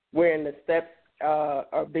 where the steps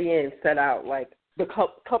are being set out, like the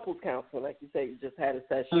couples counseling, like you say, you just had a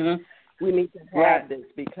session. Mm-hmm. We need to have this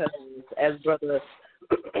because, as brother,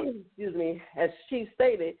 as Chief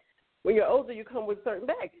stated, when you're older, you come with certain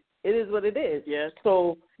baggage. It is what it is. Yes.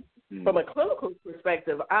 So, from a clinical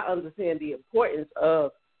perspective, I understand the importance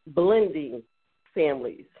of blending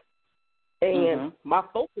families, and my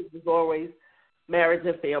focus is always marriage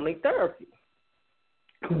and family therapy.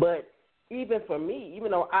 But even for me, even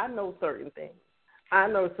though I know certain things, I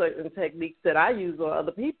know certain techniques that I use on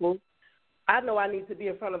other people, I know I need to be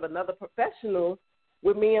in front of another professional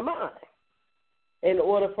with me in mind in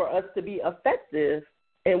order for us to be effective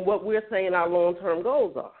in what we're saying our long-term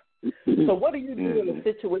goals are. So what do you do in a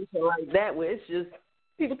situation like that where it's just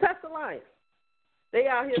people test the line? They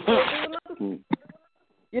out here still doing nothing.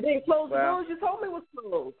 You didn't close the doors. You told me it was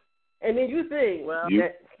closed. And then you think,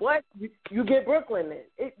 you get Brooklyn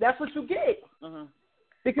then. That's what you get.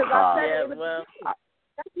 Because I said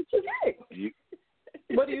that's what you get.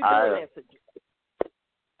 What do you do in that situation?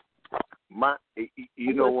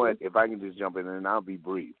 You know what? If I can just jump in, and I'll be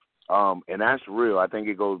brief. And that's real. I think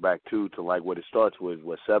it goes back to like what it starts with,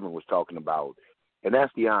 what Seven was talking about. and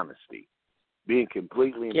that's the honesty, being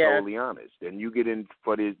completely and totally honest. And you get in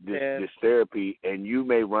for this therapy, and you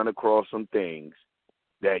may run across some things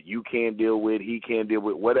that you can't deal with, he can't deal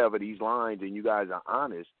with, whatever, these lines, and you guys are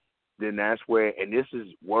honest, then that's where, and this is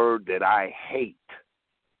word that I hate,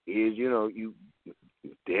 is, you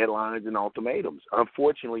deadlines and ultimatums.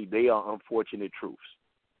 Unfortunately, they are unfortunate truths.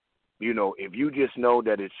 If you just know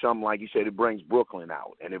that it's something, like you said, it brings Brooklyn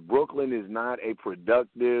out. And if Brooklyn is not a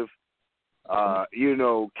productive,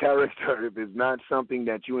 character, if it's not something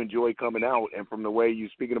that you enjoy coming out, and from the way you're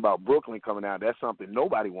speaking about Brooklyn coming out, that's something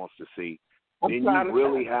nobody wants to see, then you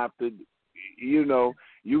really have to, you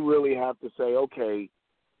really have to say, okay,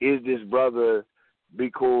 is this brother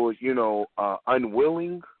because,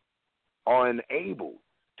 unwilling or unable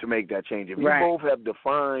to make that change? If you both have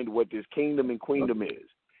defined what this kingdom and queendom is,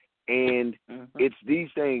 and it's these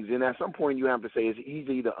things, and at some point you have to say he's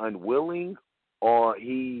either unwilling or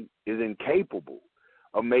he is incapable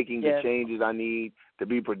of making the changes I need to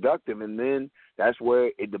be productive. And then that's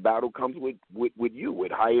where the battle comes with you,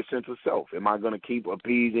 with higher sense of self. Am I going to keep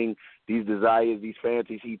appeasing these desires, these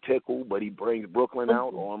fancies he tickled, but he brings Brooklyn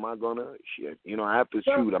out, or am I going to, I have to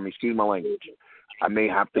shoot. Excuse my language. I may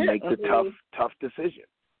have to make the tough decision.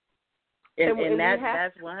 And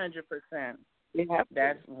that's 100%.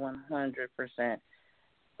 That's 100%.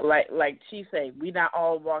 Like she said, we're not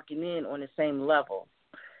all walking in on the same level.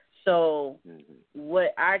 So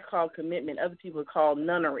what I call commitment, other people call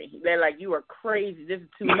nunnery. They're like, you are crazy. This is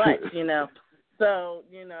too much, So,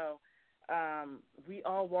 we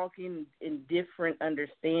all walk in different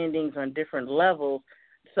understandings on different levels.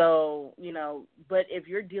 So, but if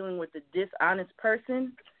you're dealing with a dishonest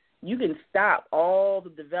person, you can stop all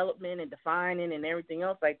the development and defining and everything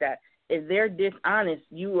else like that. If they're dishonest,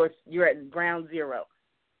 you're at ground zero,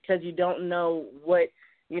 because you don't know what,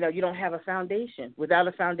 you don't have a foundation. Without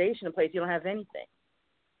a foundation in place, you don't have anything.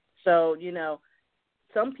 So,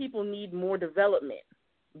 some people need more development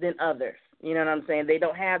than others. You know what I'm saying? They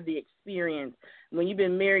don't have the experience. When you've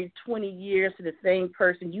been married 20 years to the same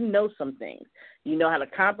person, you know some things. You know how to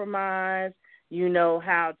compromise. You know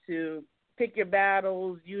how to pick your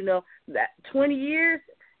battles. That 20 years,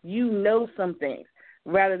 you know some things,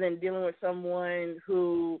 rather than dealing with someone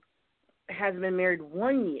who has been married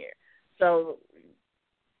 1 year. So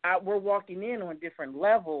we're walking in on different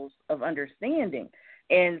levels of understanding.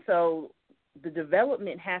 And so the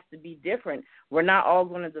development has to be different. We're not all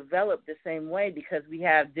going to develop the same way, because we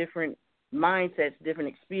have different mindsets, different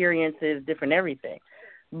experiences, different everything.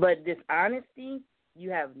 But dishonesty, you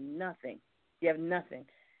have nothing. You have nothing.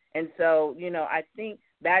 And so, I think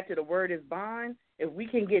back to the word is bond. If we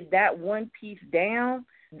can get that one piece down,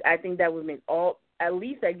 I think that would make at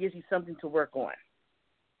least that gives you something to work on.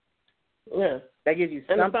 Yeah. That gives you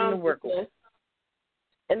something to work on.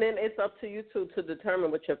 And then it's up to you to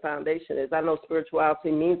determine what your foundation is. I know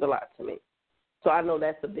spirituality means a lot to me. So I know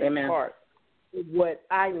that's a big part of what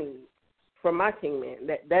I need from my king man.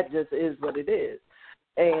 That just is what it is.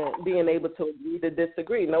 And being able to agree to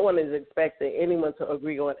disagree. No one is expecting anyone to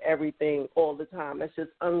agree on everything all the time. That's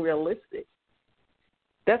just unrealistic.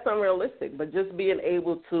 That's unrealistic. But just being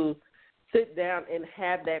able to sit down and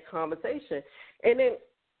have that conversation. And then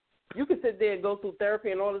you can sit there and go through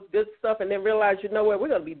therapy and all this good stuff, and then realize, we're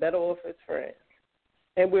going to be better off as friends.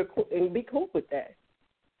 And and be cool with that.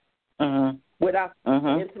 Without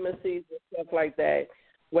intimacies and stuff like that,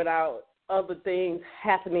 without other things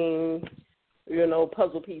happening,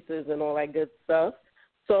 puzzle pieces and all that good stuff.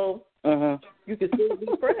 So you can still be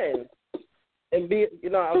friends. And be,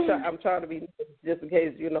 I'm trying to be, just in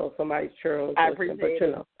case, somebody's churl. I appreciate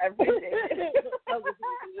it. I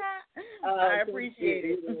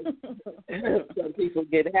appreciate it. Some people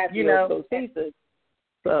get happy with those pieces.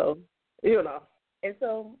 So, And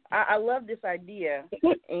so I love this idea.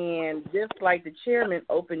 And just like the chairman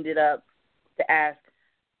opened it up to ask,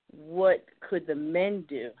 what could the men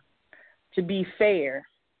do? To be fair,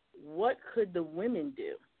 what could the women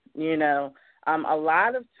do? A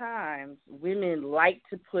lot of times women like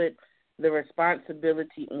to put the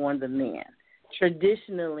responsibility on the man.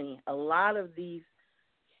 Traditionally, a lot of these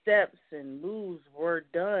steps and moves were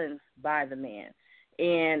done by the man.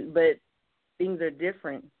 But things are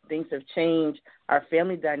different. Things have changed. Our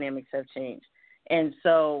family dynamics have changed. And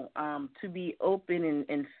so to be open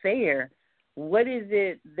and fair, what is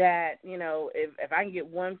it that, if I can get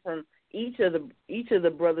one from each of the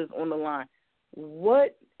brothers on the line,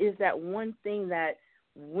 what is that one thing that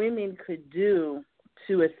women could do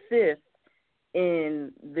to assist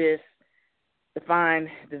in this define,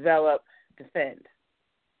 develop, defend?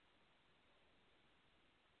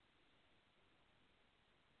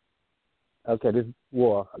 Okay,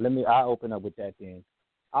 I'll open up with that then.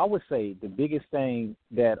 I would say the biggest thing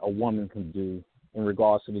that a woman can do in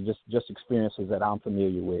regards to the just experiences that I'm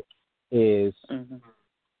familiar with is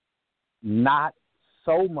not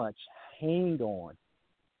so much hang on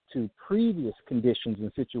to previous conditions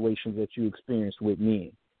and situations that you experienced with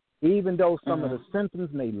men. Even though some of the symptoms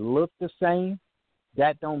may look the same,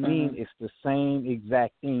 that don't mean it's the same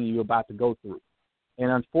exact thing you're about to go through.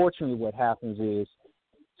 And unfortunately what happens is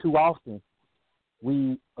too often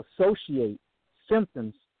we associate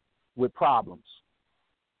symptoms with problems.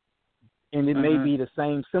 And it may be the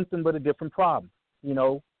same symptom but a different problem. You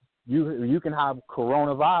know, you can have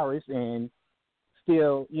coronavirus and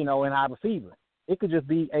still, and have a fever. It could just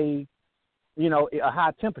be a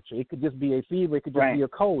high temperature. It could just be a fever. It could just be a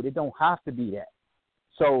cold. It don't have to be that.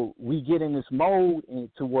 So we get in this mode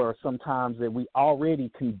to where sometimes that we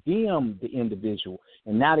already condemn the individual,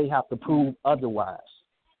 and now they have to prove otherwise.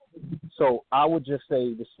 So I would just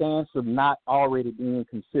say the stance of not already being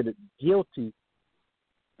considered guilty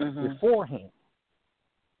beforehand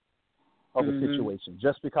of a situation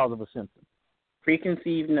just because of a symptom.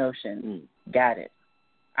 Preconceived notion. Got it.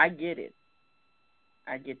 I get it.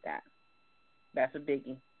 I get that. That's a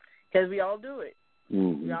biggie. Because we all do it.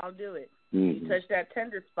 We all do it. You touch that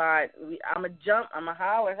tender spot, I'm a jump, I'm a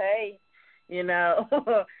holler, hey,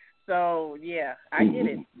 So, yeah, I get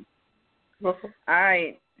it. All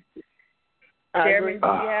right. Chairman, do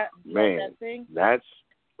you have that thing? That's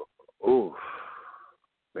a good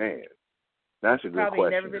Probably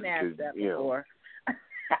question. Never been asked that before.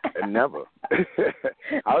 Never.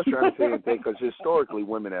 I was trying to say anything because historically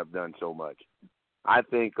women have done so much. I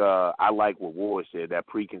think I like what Ward said, that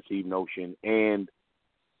preconceived notion, and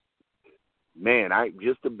man,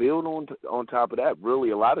 just to build on top of that,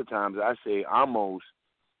 really a lot of times I say almost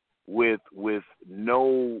with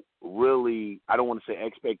no really, I don't want to say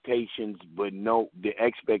expectations, but the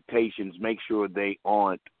expectations, make sure they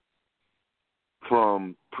aren't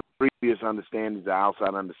from previous understandings or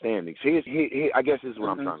outside understandings. Here, I guess this is what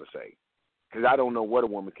I'm trying to say, because I don't know what a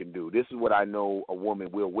woman can do. This is what I know a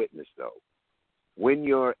woman will witness, though. When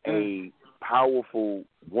you're a powerful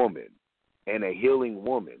woman and a healing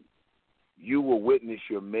woman, you will witness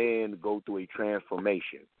your man go through a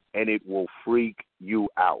transformation, and it will freak you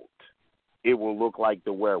out. It will look like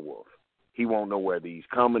the werewolf. He won't know whether he's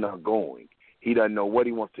coming or going. He doesn't know what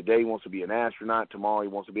he wants today. He wants to be an astronaut. Tomorrow he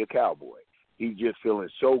wants to be a cowboy. He's just feeling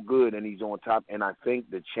so good, and he's on top. And I think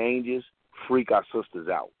the changes freak our sisters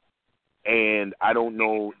out. And I don't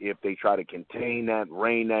know if they try to contain that,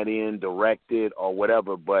 rein that in, direct it, or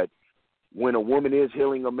whatever. But when a woman is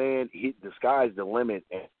healing a man, the sky's the limit.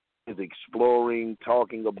 And is exploring,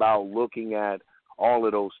 talking about, looking at all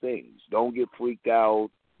of those things. Don't get freaked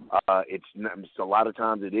out. It's a lot of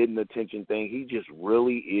times it isn't an attention thing. He just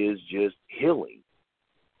really is just healing,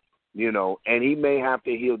 and he may have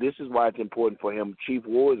to heal. This is why it's important for him. Chief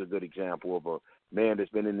Ward is a good example of a man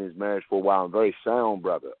that's been in his marriage for a while and very sound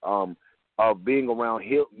brother, of being around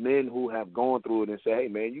men who have gone through it and say, hey,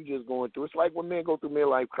 man, you just going through. It's like when men go through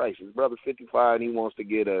midlife crisis. His brother's 55 and he wants to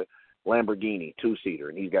get a Lamborghini 2-seater,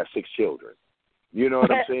 and he's got 6 children. You know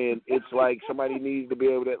what I'm saying? It's like somebody needs to be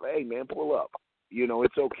able to, hey, man, pull up.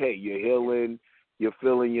 It's okay. You're healing. You're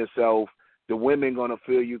feeling yourself. The women going to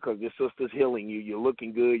feel you because your sister's healing you. You're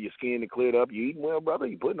looking good. Your skin is cleared up. You eating well, brother.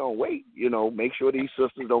 You're putting on weight. Make sure these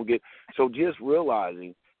sisters don't get. So just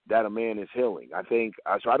realizing that a man is healing. I think,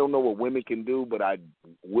 so I don't know what women can do, but I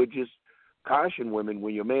would just caution women,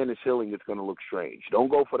 when your man is healing, it's going to look strange. Don't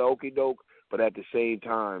go for the okie doke, but at the same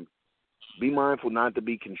time, be mindful not to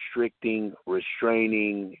be constricting,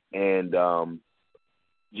 restraining, and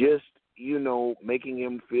just, making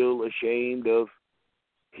him feel ashamed of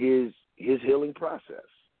his healing process.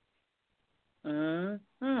 So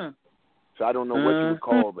I don't know what you would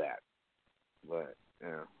call that, but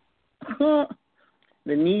yeah.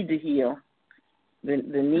 The need to heal. The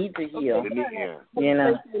need to heal.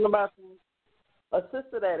 About a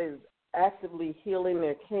sister that is actively healing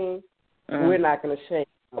their king, we're not going to shame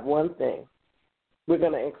one thing. We're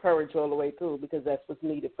going to encourage all the way through, because that's what's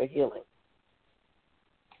needed for healing.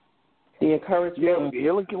 The encouragement. Yeah,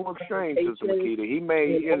 healing can look strange, Sister Makita. He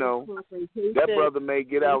may, that brother may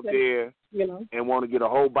get out there and want to get a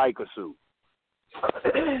whole biker suit,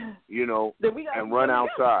 and run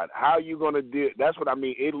outside. How are you going to do? That's what I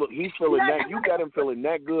mean. He's feeling that. You got him feeling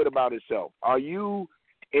that good about himself. Are you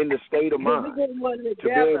in the state of mind to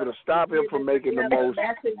be able to stop him from making the most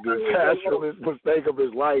disastrous mistake of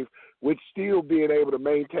his life, with still being able to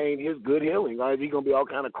maintain his good healing? Or is he going to be all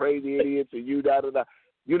kind of crazy idiots and you da-da-da?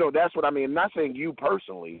 That's what I mean. I'm not saying you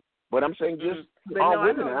personally, But I'm saying just our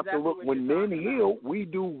women have to look. When men heal, we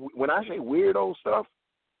do. When I say weirdo stuff.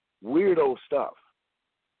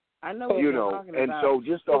 I know what you you're know, talking and about. so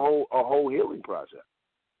just a whole healing process.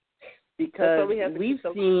 Because we've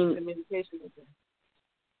seen communication.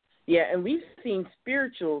 Yeah, and we've seen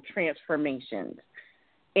spiritual transformations,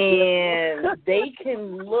 and they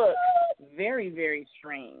can look very, very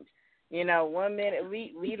strange. You know, one minute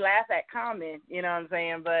we laugh at Common, you know what I'm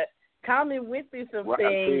saying, but Common went through some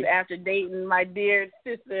things after dating my dear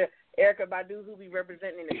sister Erykah Badu, who we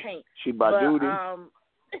representing in the paint. She Badu'd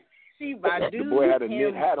She Badu. The boy had a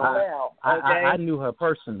knit hat on. I knew her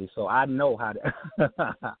personally, so I know how to.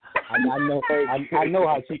 I know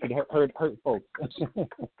how she could hurt folks.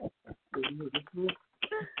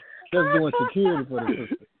 Just doing security for the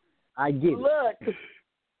sister. I get it.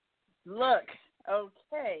 Look.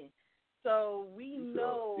 Okay. So we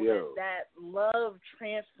know that love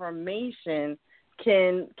transformation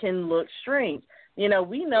can look strange. You know,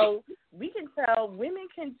 we can tell, women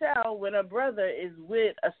can tell when a brother is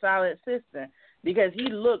with a solid sister because he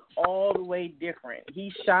looked all the way different.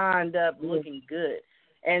 He shined up looking good.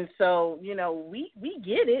 And so, you know, we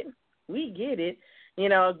get it. We get it. You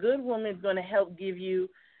know, a good woman is going to help give you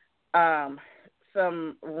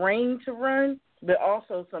some rein to run, but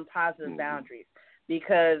also some positive boundaries.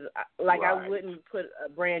 Because, I wouldn't put a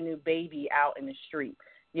brand new baby out in the street.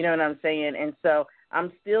 You know what I'm saying? And so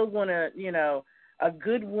I'm still going to, you know, a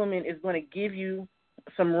good woman is going to give you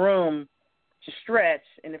some room to stretch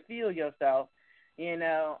and to feel yourself, you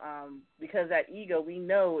know, because that ego, we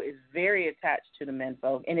know, is very attached to the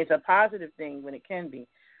menfolk, and it's a positive thing when it can be.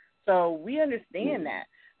 So we understand that.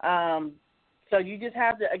 So you just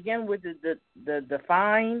have to, again, with the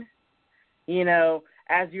define, you know,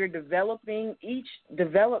 as you're developing, each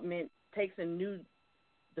development takes a new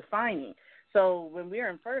defining. So when we're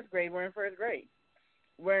in first grade, we're in first grade.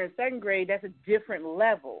 We're in second grade, that's a different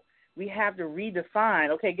level. We have to redefine.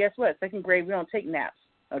 Okay, guess what? Second grade, we don't take naps,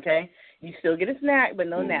 okay? You still get a snack, but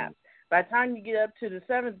no naps. By the time you get up to the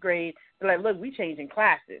seventh grade, they're like, look, we changing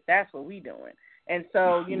classes. That's what we doing. And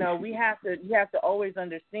so, you know, you have to always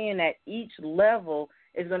understand that each level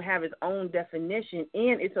is going to have its own definition,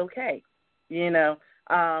 and it's okay, you know.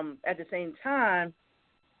 At the same time,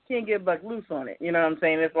 can't get buck loose on it. You know what I'm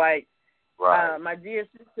saying? It's like my dear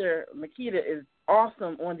sister Makita is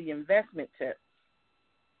awesome on the investment tip.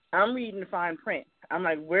 I'm reading the fine print. I'm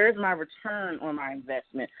like, where's my return on my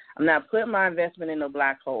investment? I'm not putting my investment in no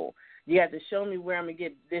black hole. You have to show me where I'm going to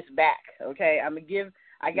get this back, okay?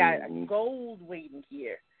 I got gold waiting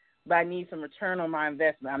here, but I need some return on my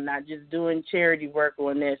investment. I'm not just doing charity work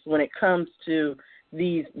on this. When it comes to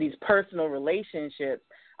these personal relationships,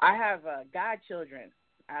 I have godchildren.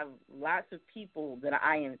 I have lots of people that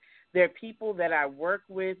there are people that I work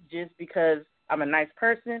with just because I'm a nice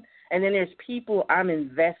person, and then there's people I'm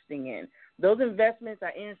investing in. Those investments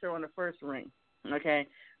I answer on the first ring, okay?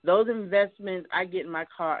 Those investments I get in my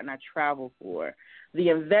car and I travel for. The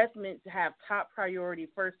investments have top priority,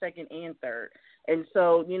 first, second, and third. And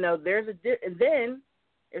so, you know, and then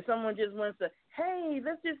if someone just wants to, hey,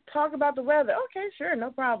 let's just talk about the weather. Okay, sure,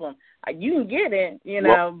 no problem. You can get it, you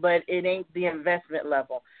know, but it ain't the investment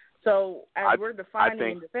level. So as we're defining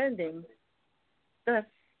and defending,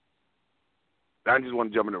 I just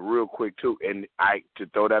want to jump in real quick too, and to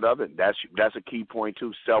throw that other, that's a key point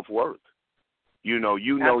too, self-worth. You know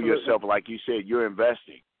yourself, like you said, you're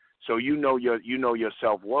investing, so you know your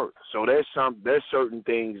self-worth. So there's certain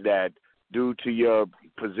things that, due to your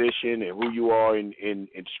position and who you are in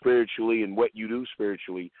spiritually and what you do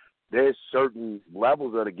spiritually, there's certain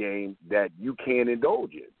levels of the game that you can't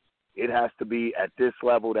indulge in. It has to be at this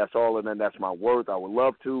level. That's all, and then that's my worth. I would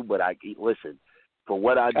love to, but listen. For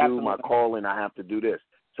what I do, my calling, I have to do this.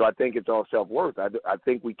 So I think it's all self-worth. I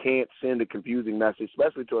think we can't send a confusing message,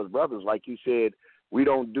 especially to us brothers. Like you said, we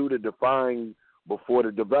don't do the define before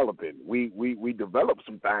the developing. We develop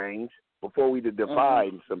some things before we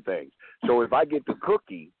define some things. So if I get the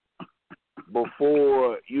cookie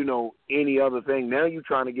before, you know, any other thing, now you're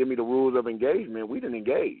trying to give me the rules of engagement. We didn't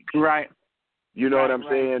engage. Right. You know what I'm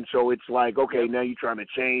saying? So it's like, okay, now you're trying to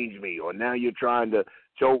change me, or now you're trying to.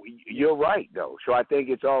 So you're right, though. So I think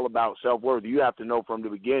it's all about self-worth. You have to know from the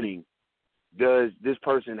beginning, does this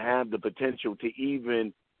person have the potential to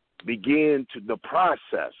even begin to the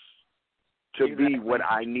process to be what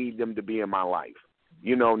I need them to be in my life?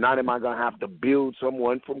 You know, not am I going to have to build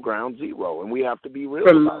someone from ground zero, and we have to be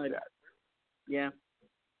real about that. Yeah.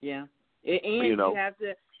 And you have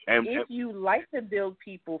to, if you like to build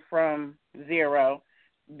people from zero,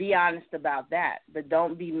 be honest about that. But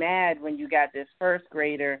don't be mad when you got this first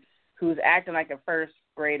grader who's acting like a first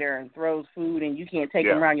grader and throws food, and you can't take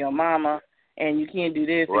them Yeah. around your mama, and you can't do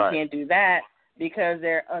this Right. and can't do that because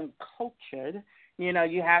they're uncultured. You know,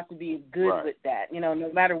 you have to be good Right. with that. You know,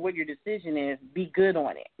 no matter what your decision is, be good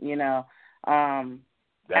on it. You know,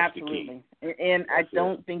 That's absolutely. the key. And I That's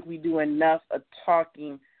don't think we do enough of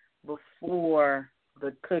talking before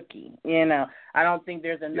the cookie. You know, I don't think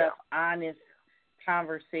there's enough honest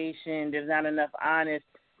conversation. There's not enough honest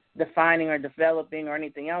defining or developing or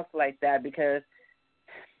anything else like that because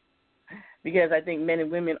I think men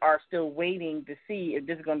and women are still waiting to see if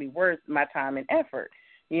this is going to be worth my time and effort.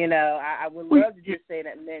 You know, I would love to just say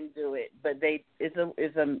that men do it, but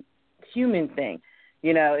it's a human thing.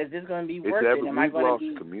 You know, is this going to be worth it? Am I going to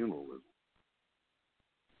be communalism?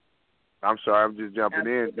 I'm sorry, I'm just jumping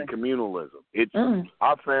in. The communalism. It's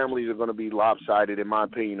our families are going to be lopsided, in my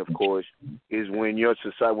opinion. Of course, is when your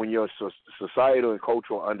societal and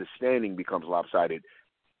cultural understanding becomes lopsided.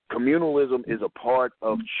 Communalism is a part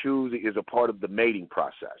of the mating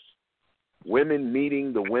process. Women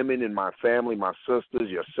meeting the women in my family, my sisters,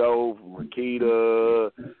 yourself,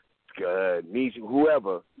 Makita, niece,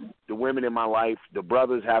 whoever, the women in my life, the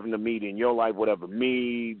brothers having to meet in your life, whatever,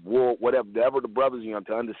 me, whatever the brothers,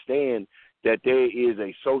 to understand that there is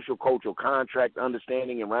a social cultural contract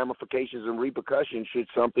understanding and ramifications and repercussions should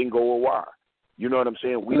something go awry. You know what I'm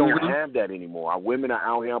saying? We don't have that anymore. Our women are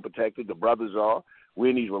out here unprotected. The brothers are.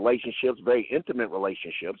 We're in these relationships, very intimate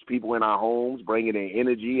relationships, people in our homes bringing their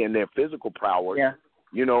energy and their physical prowess. Yeah.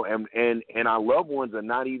 You know, and our loved ones are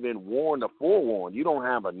not even warned or forewarned. You don't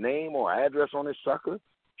have a name or address on this sucker.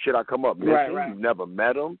 Should I come up missing? Right. You've never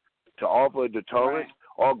met him to offer a deterrent,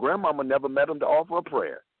 or grandmama never met him to offer a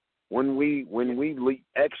prayer. When we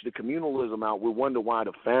X the communalism out, we wonder why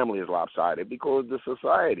the family is lopsided, because the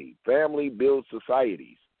society, family builds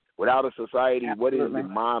societies. Without a society, what is the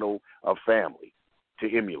model of family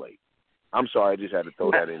to emulate? I'm sorry, I just had to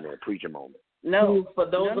throw that in there. Preach a moment. No, for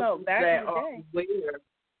those of us back that in the are day. aware.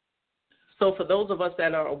 So for those of us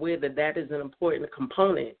that are aware that is an important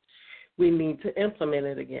component, we need to implement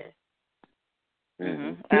it again.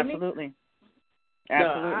 Absolutely.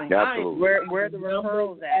 Absolutely. Absolutely. Where the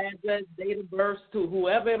referrals at? Address, date of birth to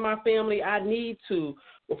whoever in my family I need to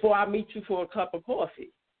before I meet you for a cup of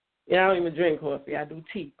coffee. Yeah, I don't even drink coffee. I do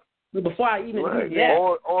tea. But before I even do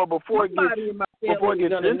that, or before it gets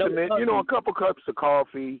intimate, a couple cups of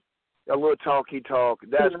coffee, a little talk,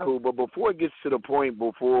 that's cool. But before it gets to the point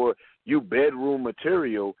before you bedroom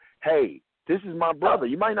material, hey, this is my brother.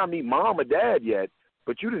 You might not meet mom or dad yet,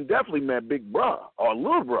 but you done definitely met big bro or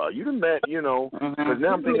little bro. You done met, because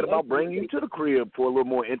now I'm thinking about bringing you to the crib for a little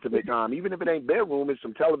more intimate time. Even if it ain't bedroom, it's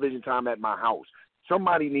some television time at my house.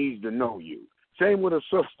 Somebody needs to know you. Same with a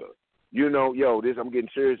sister. I'm getting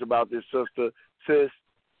serious about this sister. Sis,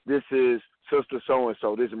 this is sister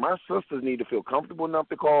so-and-so. My sisters need to feel comfortable enough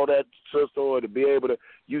to call that sister or to be able to,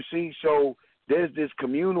 so there's this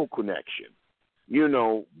communal connection.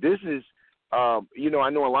 This is, I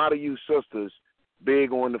know a lot of you sisters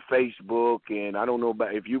big on the Facebook, and I don't know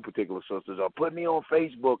about if you particular sisters are put me on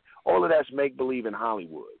Facebook. All of that's make-believe in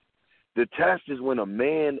Hollywood. The test is when a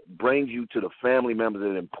man brings you to the family members that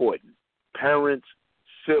are important, parents,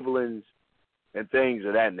 siblings, and things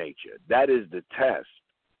of that nature. That is the test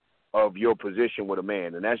of your position with a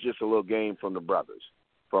man, and that's just a little game from the brothers,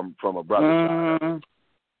 from a brother's side.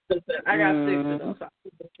 Listen, I got 6 of them, so I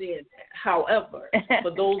understand that. However,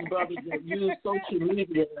 for those brothers that use social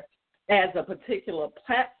media as a particular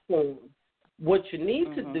platform, what you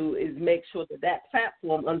need to do is make sure that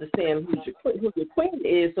platform understands who your queen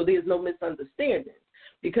is, so there's no misunderstanding.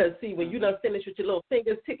 Because, see, when you done finish with your little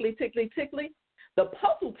fingers tickly, the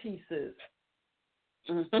puzzle pieces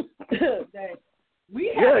that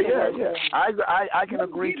we have to work on. I can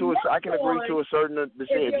agree to a certain extent.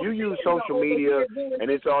 If you use social media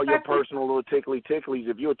and it's all your personal little ticklies,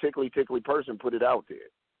 if you're a tickly person, put it out there.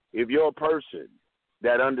 If you're a person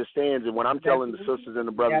that understands, and when I'm telling the sisters and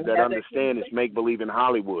the brothers that understand it's make-believe in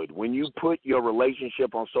Hollywood, when you put your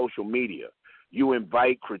relationship on social media, you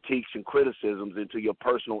invite critiques and criticisms into your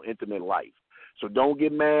personal, intimate life. So don't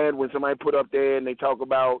get mad when somebody put up there and they talk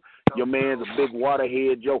about your man's a big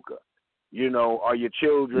waterhead joker, or your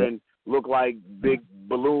children look like big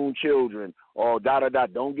balloon children, or da-da-da.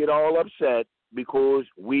 Don't get all upset because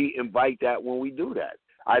we invite that when we do that.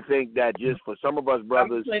 I think that just for some of us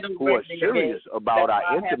brothers who are serious about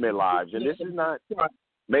our intimate lives, and this is not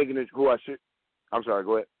making it I'm sorry,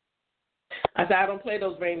 go ahead. I said I don't play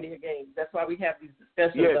those reindeer games. That's why we have these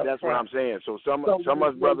discussions. Yeah, that's what I'm saying. So some of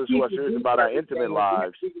us brothers who are serious about our intimate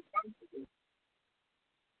lives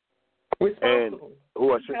responsible. And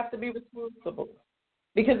who are you have to be responsible.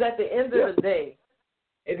 Because at the end of the day,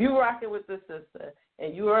 if you're rocking with this sister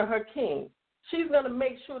and you are her king, she's going to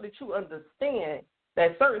make sure that you understand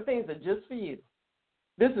that certain things are just for you.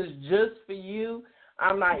 This is just for you.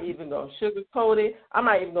 I'm not even going to sugarcoat it. I'm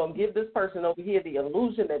not even going to give this person over here the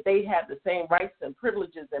illusion that they have the same rights and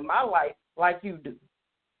privileges in my life like you do.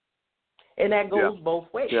 And that goes both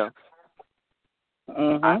ways. Yeah.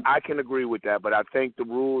 Mm-hmm. I can agree with that, but I think the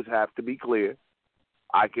rules have to be clear.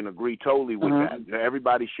 I can agree totally with that.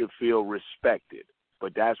 Everybody should feel respected,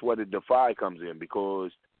 but that's where the defy comes in,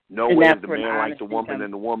 because no way is the man like the woman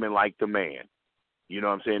and the woman like the man. You know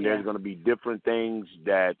what I'm saying? There's going to be different things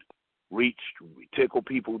that tickle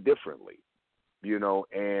people differently, you know,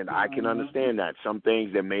 and I can understand that. Some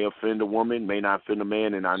things that may offend a woman may not offend a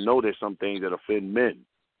man, and I know there's some things that offend men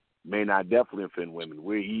may not definitely offend women.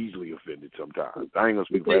 We're easily offended sometimes. I ain't going to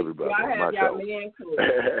speak for everybody. I have your man code.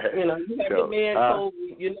 You know, you have your man code.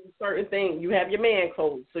 You know, certain things. You have your man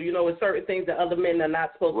code. So, you know, it's certain things that other men are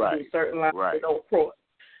not supposed to do, certain lines they don't cross.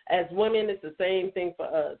 As women, it's the same thing for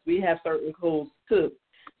us. We have certain codes, too.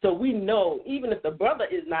 So we know, even if the brother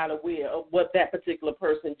is not aware of what that particular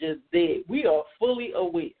person just did, we are fully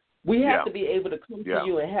aware. We have to be able to come to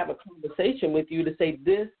you and have a conversation with you to say,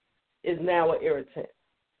 this is now an irritant.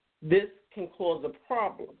 This can cause a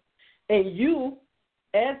problem. And you,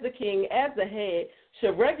 as the king, as the head,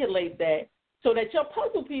 should regulate that so that your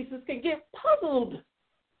puzzle pieces can get puzzled.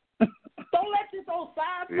 Don't let this old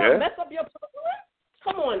side mess up your puzzle.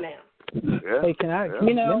 Come on now. Yeah. Hey,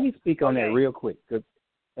 let me speak on that real quick.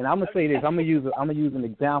 And I'm gonna say this. I'm gonna use an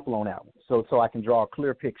example on that one, so I can draw a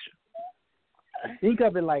clear picture. Think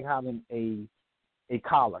of it like having a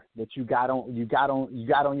collar that you got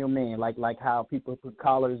on your man, like how people put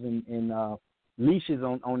collars and leashes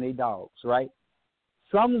on their dogs, right?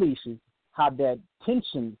 Some leashes have that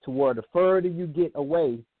tension to where the further you get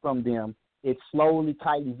away from them, it slowly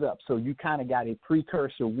tightens up. So you kind of got a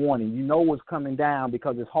precursor warning. You know what's coming down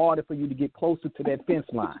because it's harder for you to get closer to that fence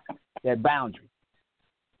line, that boundary.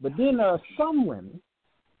 But then there are some women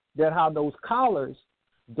that have those collars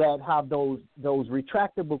that have those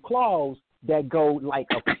retractable claws that go like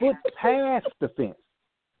a foot past the fence.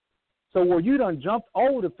 So where you done jumped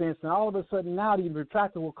over the fence and all of a sudden now these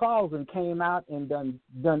retractable claws and came out and done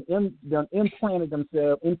impaled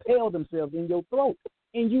themselves in your throat,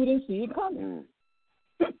 and you didn't see it coming.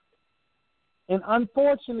 And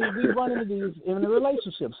unfortunately, we run into these in a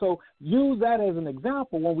relationship. So use that as an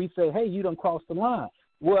example when we say, hey, you done crossed the line.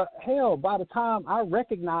 Well, hell, by the time I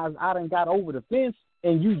recognize I done got over the fence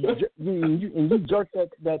and you jerked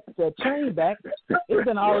that chain back, it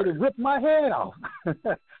done already ripped my head off.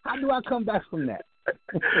 How do I come back from that?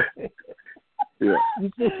 Yeah,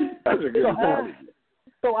 you see? That's a good point.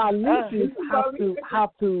 So our leases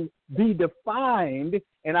have to be defined,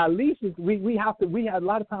 and our leases we have a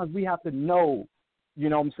lot of times we have to know, you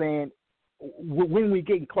know what I'm saying, when we're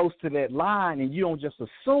getting close to that line, and you don't just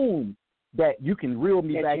assume that you can reel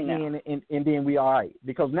me back in and then we all right.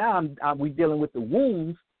 Because now we dealing with the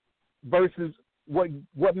wounds versus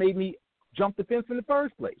what made me jump the fence in the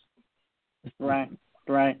first place. Right.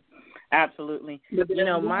 Absolutely. You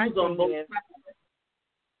know, my thing is,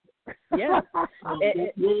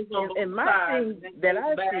 and my thing that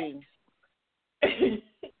I see,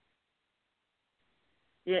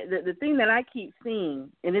 the thing that I keep seeing,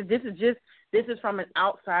 and this is from an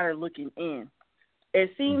outsider looking in,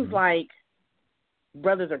 it seems like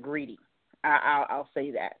brothers are greedy. I'll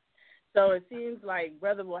say that. So it seems like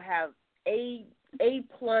brother will have A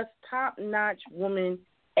plus top notch woman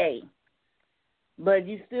A, but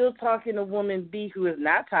you still talking to woman B who is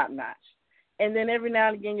not top notch, and then every now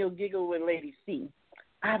and again you'll giggle with lady C.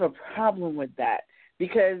 I have a problem with that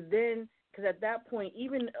because at that point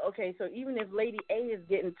even if lady A is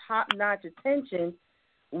getting top notch attention,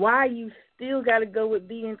 why you still got to go with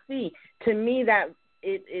B and C? To me, that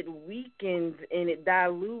it weakens and it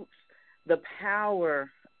dilutes the power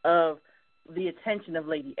of the attention of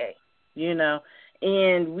Lady A, you know.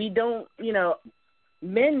 And we don't, you know,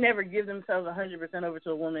 men never give themselves 100% over to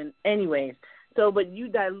a woman anyways. So, but you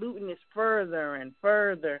diluting this further and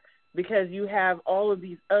further because you have all of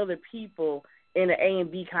these other people in an A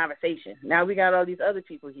and B conversation. Now we got all these other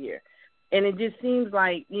people here. And it just seems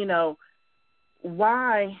like, you know,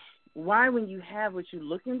 why when you have what you're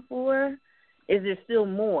looking for, is there still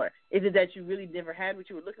more? Is it that you really never had what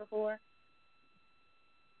you were looking for?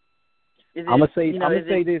 I'm gonna say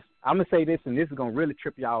this, and this is gonna really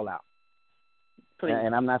trip y'all out. Please.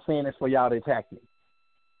 And I'm not saying this for y'all to attack me.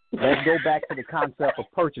 Let's go back to the concept of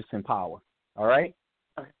purchasing power. All right.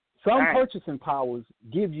 Some purchasing powers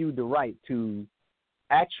give you the right to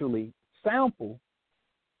actually sample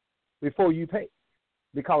before you pay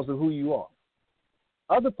because of who you are.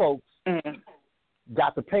 Other folks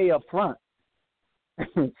got to pay up front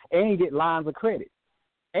and get lines of credit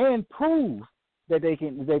and prove that they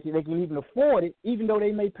can even afford it, even though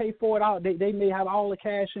they may pay for it out. They may have all the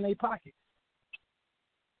cash in their pocket.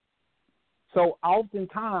 So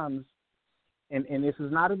oftentimes, and this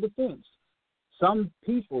is not a defense, some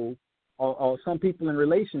people or some people in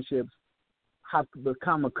relationships have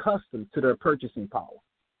become accustomed to their purchasing power.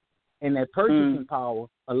 And that purchasing power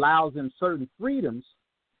allows them certain freedoms,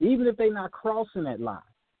 even if they're not crossing that line.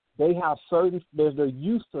 They're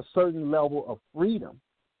used to a certain level of freedom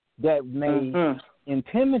that may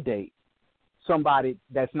intimidate somebody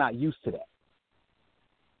that's not used to that.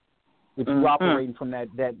 If you're operating from that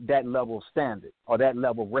level of standard or that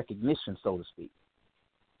level of recognition, so to speak.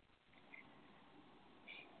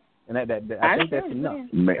 And I think that's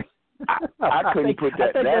enough. Man, I couldn't put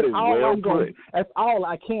that. That is well put. That's all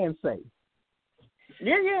I can say.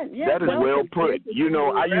 Yeah. That is well put. You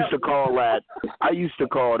know, I used to call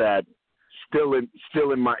that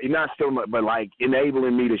but like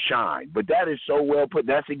enabling me to shine. But that is so well put.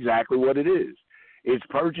 That's exactly what it is. It's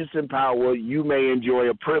purchasing power. You may enjoy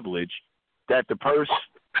a privilege that the person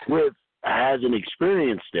with hasn't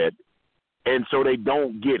experienced it, and so they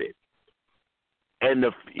don't get it. And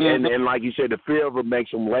and like you said, the fear of it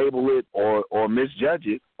makes them label it or misjudge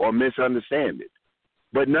it or misunderstand it.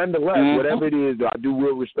 But nonetheless, whatever it is, I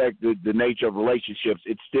will respect the nature of relationships.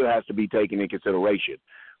 It still has to be taken in consideration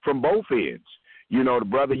from both ends. You know, the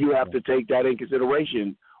brother, you have to take that in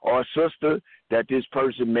consideration, or sister, that this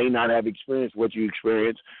person may not have experienced what you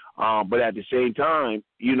experienced. But at the same time,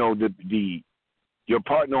 you know, your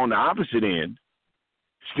partner on the opposite end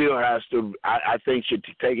still has to, I think, should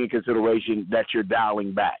take in consideration that you're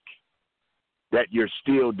dialing back, that you're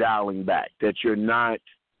still dialing back, that you're not,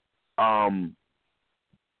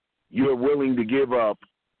 you're willing to give up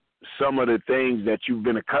some of the things that you've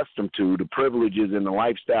been accustomed to, the privileges and the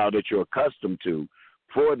lifestyle that you're accustomed to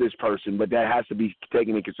for this person, but that has to be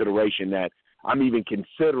taken in consideration that I'm even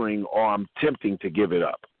considering or I'm tempting to give it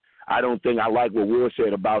up. I don't think I like what Will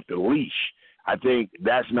said about the leash. I think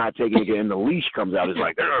that's not taking it, and the leash comes out. It's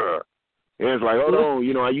like, ugh. And it's like, oh, no,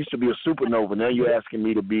 you know, I used to be a supernova. Now you're asking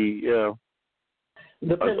me to be, a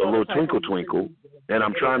little twinkle, and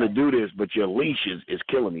I'm trying to do this, but your leash is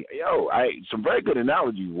killing me. Yo, some very good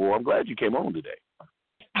analogies, Will. I'm glad you came on today.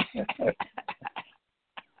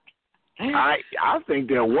 I think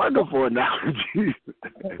they're wonderful analogies.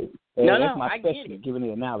 That's my specialty, giving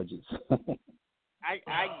the analogies.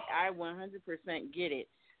 I 100% get it.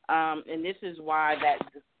 And this is why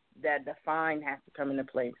that define has to come into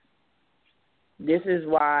place. This is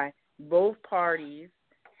why both parties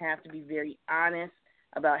have to be very honest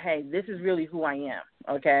about, hey, this is really who I am,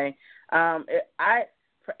 okay? I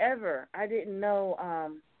didn't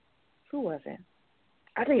know, who was it?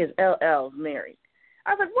 I think it's LL's married.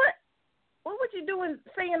 I was like, what was you doing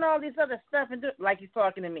saying all this other stuff and like he's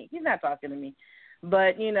talking to me? He's not talking to me.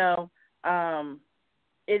 But, you know,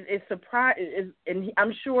 it's surprising, and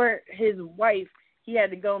I'm sure his wife, he had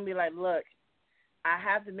to go and be like, look, I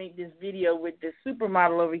have to make this video with this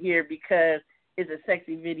supermodel over here because it's a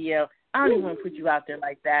sexy video. I don't even want to put you out there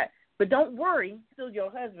like that. But don't worry, still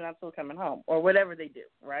your husband, I'm still coming home, or whatever they do,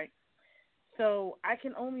 right? So I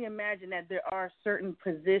can only imagine that there are certain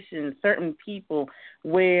positions, certain people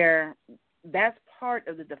where that's part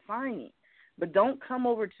of the defining. But don't come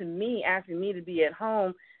over to me asking me to be at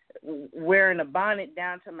home wearing a bonnet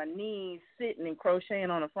down to my knees, sitting and crocheting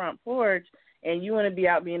on the front porch, and you want to be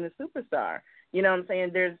out being a superstar. You know what I'm saying?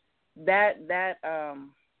 There's that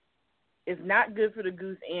is not good for the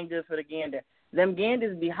goose and good for the gander. Them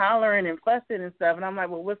ganders be hollering and fussing and stuff, and I'm like,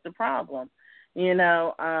 well, what's the problem? You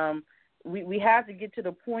know, we have to get to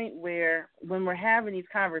the point where when we're having these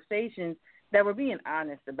conversations that we're being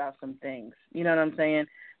honest about some things. You know what I'm saying?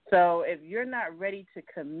 So if you're not ready to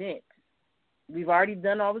commit, we've already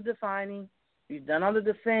done all the defining, we've done all the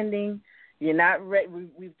defending, you're not ready,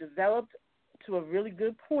 we've developed to a really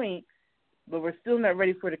good point, but we're still not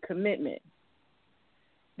ready for the commitment.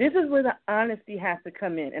 This is where the honesty has to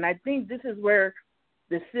come in. And I think this is where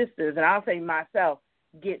the sisters, and I'll say myself,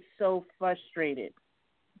 get so frustrated.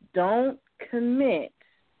 Don't commit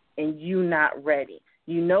and you not ready.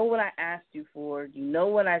 You know what I asked you for. You know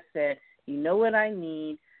what I said. You know what I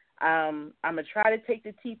need. I'm going to try to take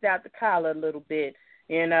the teeth out the collar a little bit.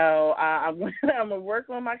 You know, I'm going to work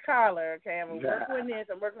on my collar, okay? I'm going to work on this.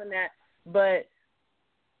 I'm working on that. But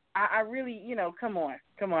I really, you know, come on.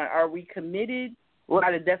 Are we committed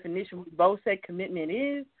by the definition we both said commitment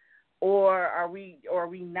is, or are we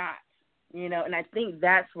not? You know, and I think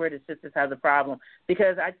that's where the sisters have the problem,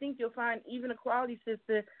 because I think you'll find even a quality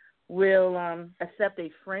sister will accept a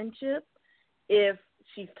friendship if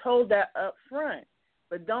she's told that up front.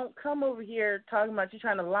 But don't come over here talking about you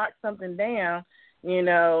trying to lock something down, and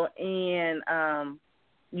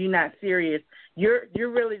you're not serious. You're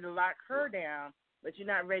really to lock her down, but you're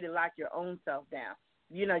not ready to lock your own self down.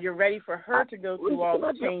 You're ready for her to go through all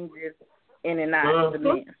the changes and then not the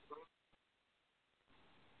man.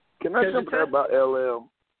 Can I jump in about LL?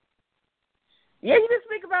 Yeah, you can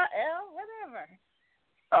speak about L, whatever.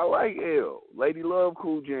 I like L. Lady Love,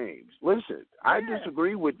 Cool James. Listen, I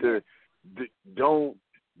disagree with the don't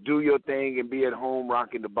do your thing and be at home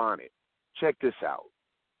rocking the bonnet. Check this out.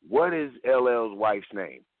 What is LL's wife's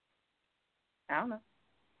name? I don't know.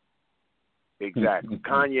 Exactly.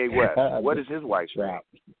 Kanye West. What is his wife's name?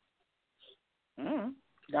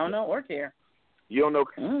 Don't know or care. You don't know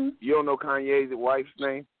Kanye's wife's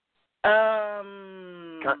name?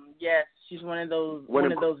 Yes, she's one of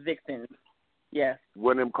those vixens. Yes.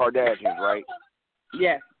 One of them Kardashians, right?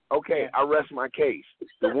 Yes. Okay, I rest my case.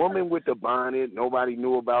 The woman with the bonnet nobody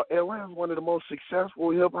knew about. LL's one of the most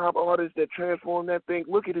successful hip-hop artists that transformed that thing.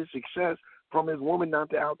 Look at his success from his woman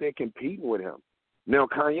not out there competing with him. Now,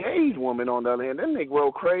 Kanye's woman, on the other hand, them they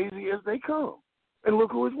grow crazy as they come. And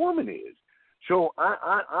look who his woman is. So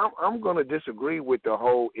I'm going to disagree with the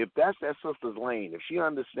whole, if that's that sister's lane, if she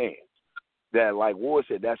understands that, like Ward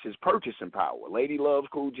said, that's his purchasing power. Lady loves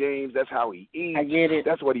Cool James. That's how he eats. I get it.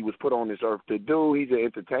 That's what he was put on this earth to do. He's an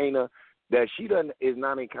entertainer. That she is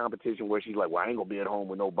not in competition where she's like, well, I ain't going to be at home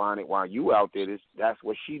with no bonnet while you out there. That's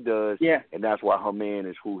what she does. Yeah. And that's why her man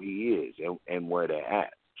is who he is and where they're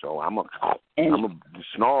at. So I'm a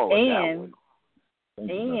snarl at that one.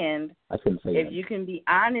 And if you can be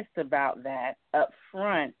honest about that up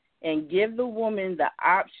front and give the woman the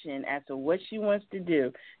option as to what she wants to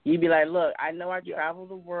do, you'd be like, look, I know I travel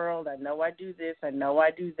the world. I know I do this. I know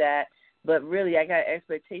I do that. But really, I got an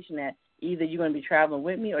expectation that either you're going to be traveling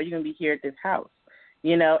with me or you're going to be here at this house.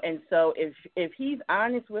 And so if he's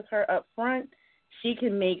honest with her up front, she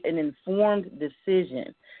can make an informed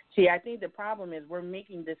decision. See, I think the problem is we're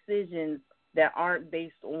making decisions that aren't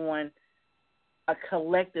based on a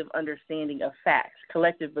collective understanding of facts,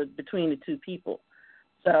 collective between the two people.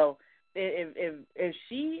 So if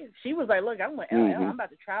she was like, look, I'm with LL, I'm about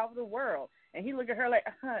to travel the world, and he looked at her like,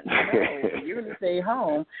 no, you're going to stay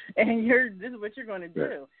home, and this is what you're going to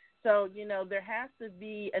do. So, there has to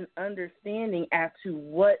be an understanding as to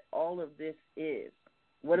what all of this is.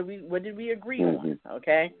 What did we agree on,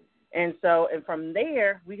 okay? And from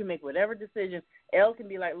there, we can make whatever decision. L can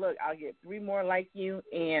be like, look, I'll get 3 more like you,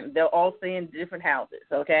 and they'll all stay in different houses,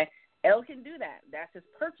 okay? L can do that. That's his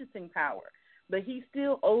purchasing power. But he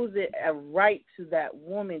still owes it a right to that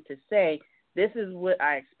woman to say, this is what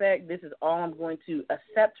I expect, this is all I'm going to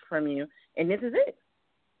accept from you, and this is it.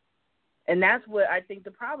 And that's what I think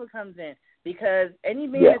the problem comes in, because any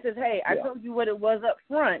man that says, hey, I told you what it was up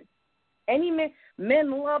front,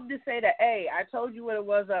 men love to say that, hey, I told you what it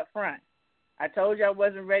was up front. I told you I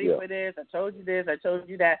wasn't ready for this. I told you this. I told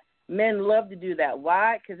you that. Men love to do that.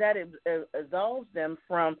 Why? Because that absolves them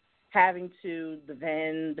from having to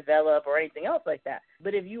then develop or anything else like that.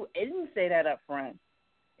 But if you didn't say that up front,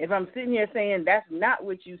 if I'm sitting here saying that's not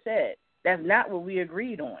what you said, that's not what we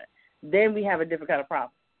agreed on, then we have a different kind of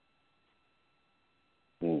problem.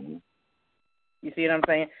 Mm-hmm. You see what I'm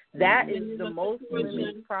saying? That is the most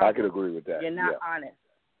women's problem. I could agree with that. You're not honest.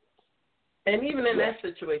 And even in that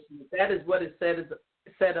situation, that is what is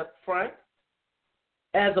set up front.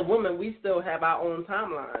 As a woman, we still have our own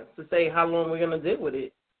timelines to say how long we're going to deal with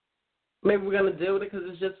it. Maybe we're going to deal with it because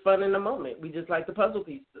it's just fun in the moment. We just like the puzzle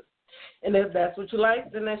pieces. And if that's what you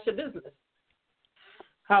like, then that's your business.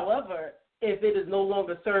 However, if it is no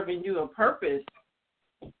longer serving you a purpose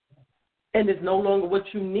and it's no longer what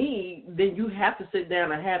you need, then you have to sit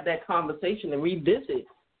down and have that conversation and revisit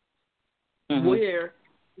where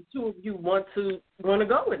the two of you want to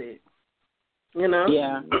go with it.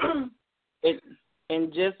 Yeah.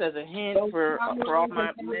 And just as a hint for all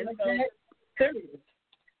my men folks,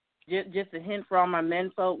 just a hint for all my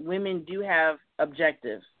men folk, women do have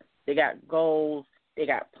objectives. They got goals. They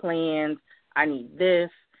got plans. I need this.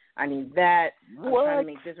 I need that. I'm trying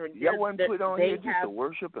to make this. Y'all wasn't put on here just to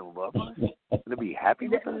worship and love us? To be happy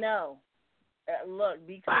with us? No. Look,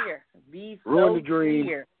 be clear. Be Ruin so the dream.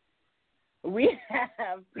 clear. We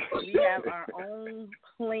have our own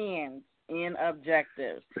plans and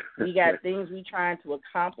objectives. We got things we're trying to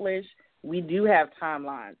accomplish. We do have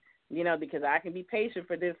timelines, because I can be patient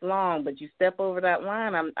for this long, but you step over that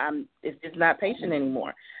line, it's just not patient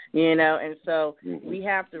anymore, and so we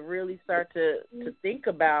have to really start to think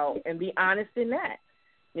about and be honest in that.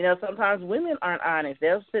 You know, sometimes women aren't honest.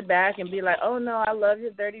 They'll sit back and be like, oh, no, I love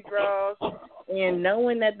your dirty draws, and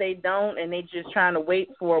knowing that they don't, and they just trying to wait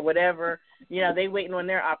for whatever, you know, they waiting on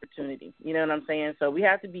their opportunity. You know what I'm saying? So we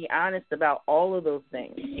have to be honest about all of those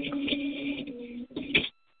things.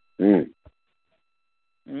 Mm.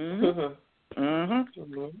 Mm-hmm.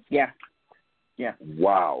 Mm-hmm. Yeah. Yeah.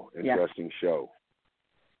 Wow. Interesting show.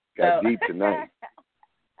 Got deep tonight.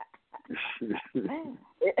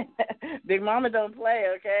 Big Mama don't play,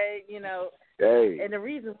 okay? You know, hey. And the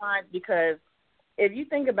reason why is because if you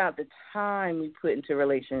think about the time we put into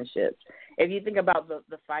relationships, if you think about the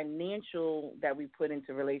financial that we put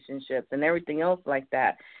into relationships and everything else like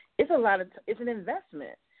that, it's an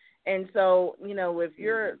investment. And so, you know, if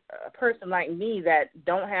you're a person like me that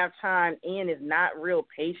don't have time and is not real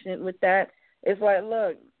patient with that, it's like,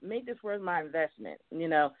 look, make this worth my investment. You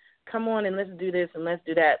know, come on and let's do this and let's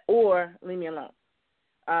do that, or leave me alone.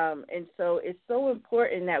 And so it's so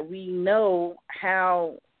important that we know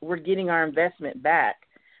how we're getting our investment back.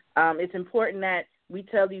 It's important that we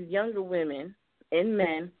tell these younger women and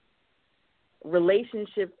men,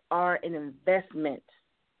 relationships are an investment.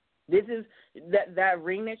 This is that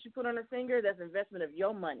ring that you put on her finger, that's an investment of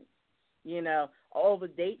your money. You know, all the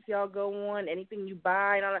dates y'all go on, anything you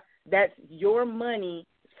buy, that's your money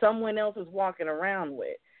someone else is walking around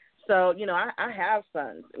with. So, you know, I have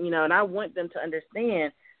sons, you know, and I want them to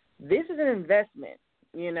understand this is an investment.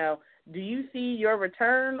 You know, do you see your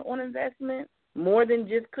return on investment more than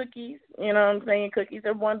just cookies? You know what I'm saying? Cookies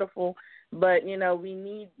are wonderful, but, you know, we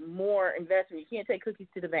need more investment. You can't take cookies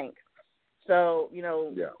to the bank. So, you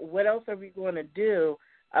know, What else are we going to do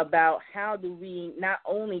about how do we not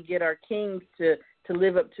only get our kings to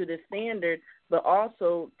live up to the standard, but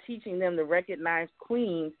also teaching them to recognize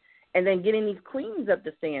queens and then getting these queens up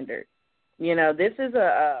to standard. You know, this is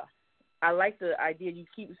I like the idea you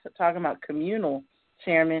keep talking about communal,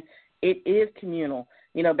 Chairman. It is communal.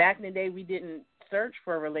 You know, back in the day we didn't search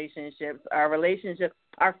for relationships. Our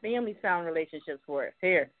families found relationships for us.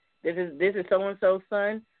 Here, this is so-and-so's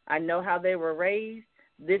son. I know how they were raised.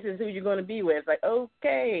 This is who you're going to be with. It's like,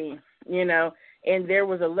 okay, you know, and there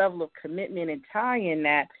was a level of commitment and tie in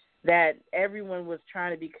that everyone was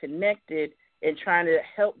trying to be connected and trying to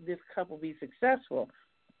help this couple be successful.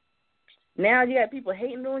 Now you have people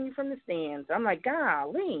hating on you from the stands. I'm like,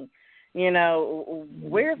 golly, you know,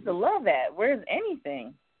 where's the love at? Where's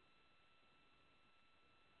anything?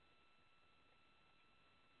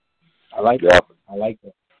 I like that.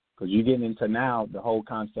 Because you're getting into now the whole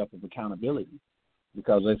concept of accountability.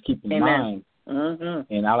 Because let's keep in mind,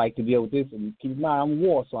 and I like to deal with this, and keep in mind I'm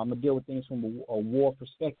war, so I'm going to deal with things from a war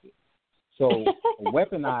perspective. So a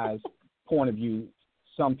weaponized point of view,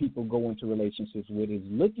 some people go into relationships with is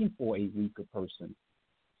looking for a weaker person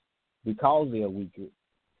because they're weaker,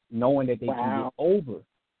 knowing that they can get over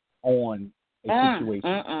on a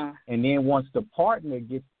situation. And then once the partner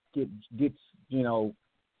gets you know,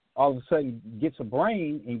 all of a sudden gets a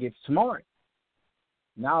brain and gets smart,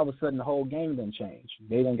 now all of a sudden the whole game done changed.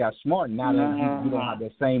 They done got smart. Now you don't have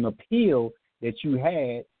that same appeal that you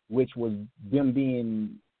had, which was them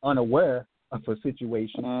being unaware of a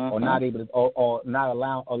situation or not able to, or not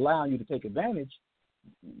allowing you to take advantage.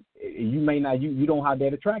 You may not, you don't have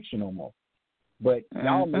that attraction no more. But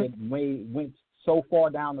y'all went so far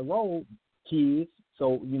down the road, kids,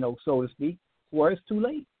 so, you know, so to speak, where it's too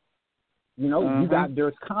late. You know,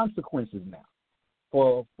 there's consequences now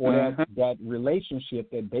for that relationship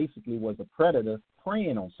that basically was a predator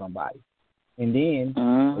preying on somebody. And then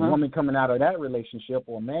a woman coming out of that relationship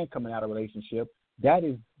or a man coming out of a relationship, that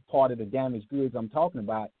is part of the damaged goods I'm talking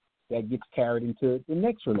about that gets carried into the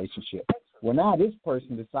next relationship. Well, now this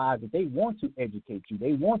person decides that they want to educate you.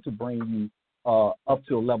 They want to bring you up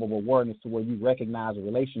to a level of awareness to where you recognize a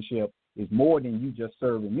relationship is more than you just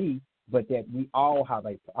serving me, but that we all have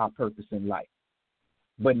our purpose in life.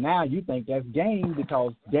 But now you think that's game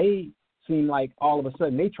because they seem like all of a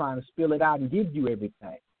sudden they trying to spill it out and give you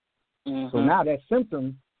everything. So now that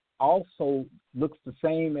symptom also looks the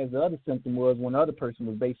same as the other symptom was when the other person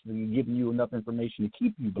was basically giving you enough information to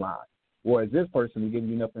keep you blind, whereas this person is giving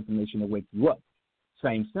you enough information to wake you up.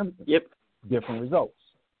 Same symptom. Yep. Different results.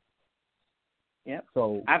 Yep.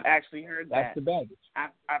 So I've actually heard that. That's the baggage.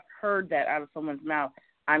 I've heard that out of someone's mouth.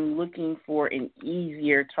 I'm looking for an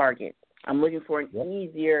easier target. I'm looking for an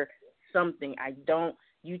easier something.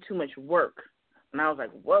 You too much work. And I was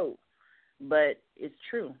like, whoa. But it's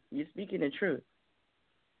true. You're speaking the truth.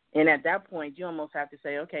 And at that point, you almost have to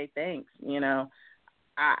say, okay, thanks. You know,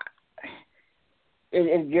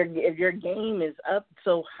 if your game is up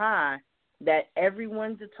so high that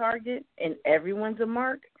everyone's a target and everyone's a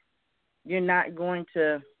mark, you're not going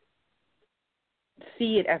to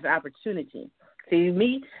see it as an opportunity. See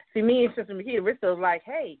me and Sister Makita, we're still like,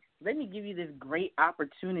 hey, let me give you this great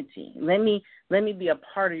opportunity. Let me be a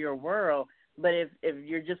part of your world. But if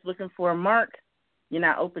you're just looking for a mark, you're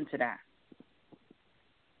not open to that.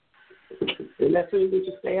 And that's when you need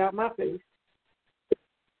to stay out my face.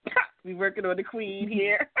 We working on the queen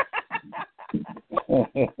here.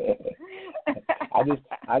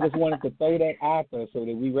 I just wanted to throw that out there so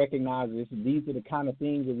that we recognize these are the kind of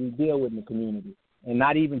things that we deal with in the community, and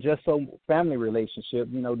not even just so family relationship.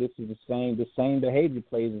 This is the same behavior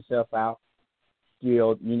plays itself out,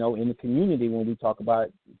 in the community when we talk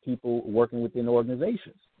about people working within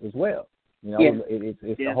organizations as well.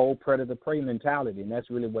 It's the whole predator prey mentality, and that's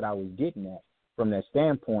really what I was getting at from that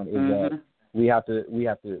standpoint. Is that we have to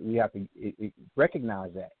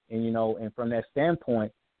recognize that, and from that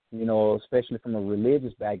standpoint, especially from a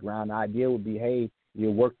religious background, the idea would be, hey,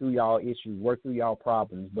 you work through y'all issues, work through y'all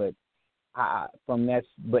problems, but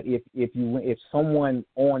if someone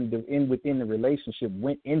within the relationship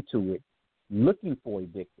went into it looking for a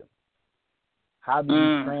victim, how do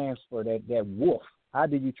you transfer that wolf? How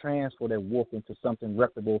do you transfer that wolf into something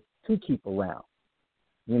reputable to keep around?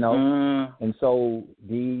 And so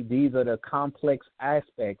these are the complex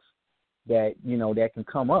aspects that that can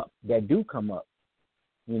come up, that do come up.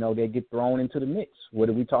 They get thrown into the mix.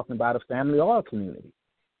 Whether we're talking about a family or a community,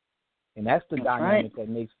 and that's the dynamic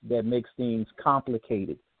that makes things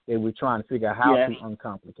complicated. That we're trying to figure out how to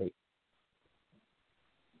uncomplicate.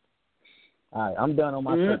 All right, I'm done on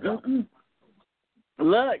my soapbox.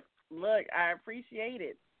 Look, I appreciate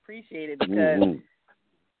it because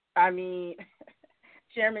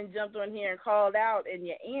Chairman jumped on here and called out, and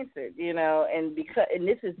you answered, and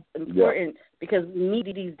this is important because we need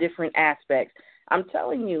these different aspects. I'm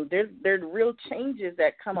telling you, there's real changes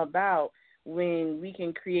that come about when we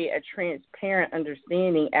can create a transparent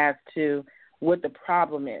understanding as to what the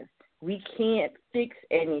problem is. We can't fix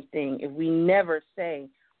anything if we never say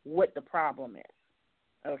what the problem is.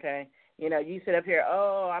 Okay? You sit up here,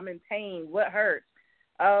 oh, I'm in pain. What hurts?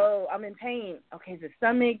 Oh, I'm in pain. Okay, the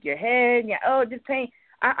stomach, your head. Yeah, oh, just pain.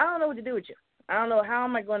 I don't know what to do with you. I don't know how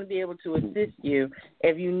am I going to be able to assist you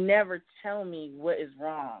if you never tell me what is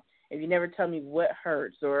wrong, if you never tell me what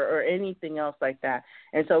hurts or anything else like that.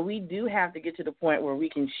 And so we do have to get to the point where we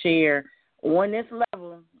can share on this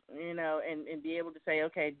level, and be able to say,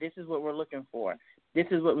 okay, this is what we're looking for. This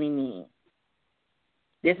is what we need.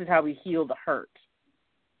 This is how we heal the hurt.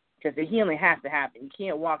 Because the healing has to happen. You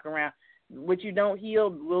can't walk around. What you don't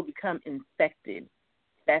heal will become infected,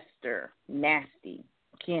 fester, nasty. You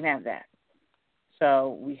can't have that.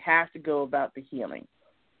 So we have to go about the healing.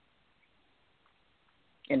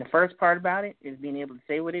 And the first part about it is being able to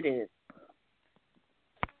say what it is.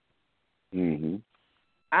 Mm-hmm.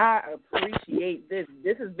 I appreciate this.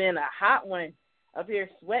 This has been a hot one up here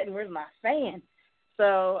sweating. Where's my fan?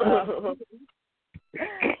 So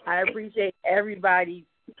I appreciate everybody's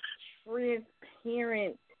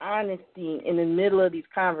transparent honesty in the middle of these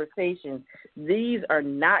conversations. These are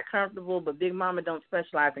not comfortable, but Big Mama don't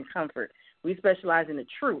specialize in comfort. We specialize in the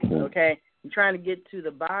truth, okay? We're trying to get to the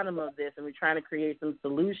bottom of this, and we're trying to create some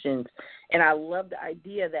solutions. And I love the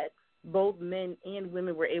idea that both men and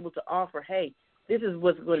women were able to offer, hey, this is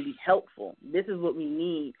what's going to be helpful. This is what we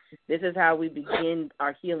need. This is how we begin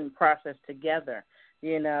our healing process together.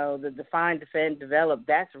 The define, defend, develop,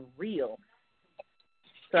 that's real.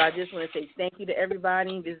 So I just want to say thank you to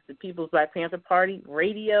everybody. This is the People's Black Panther Party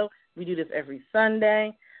Radio. We do this every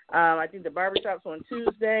Sunday. I think the barbershop's on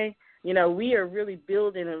Tuesday. We are really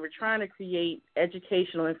building, and we're trying to create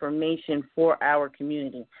educational information for our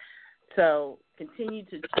community. So continue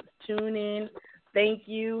to tune in. Thank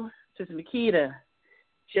you, Sister Makita,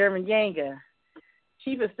 Chairman Yanga,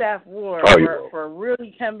 Chief of Staff Ward, for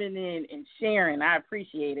really coming in and sharing. I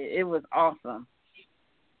appreciate it. It was awesome.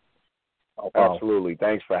 Absolutely.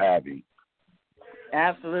 Thanks for having.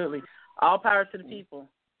 Absolutely. All power to the people.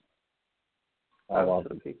 All power to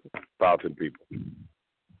the people.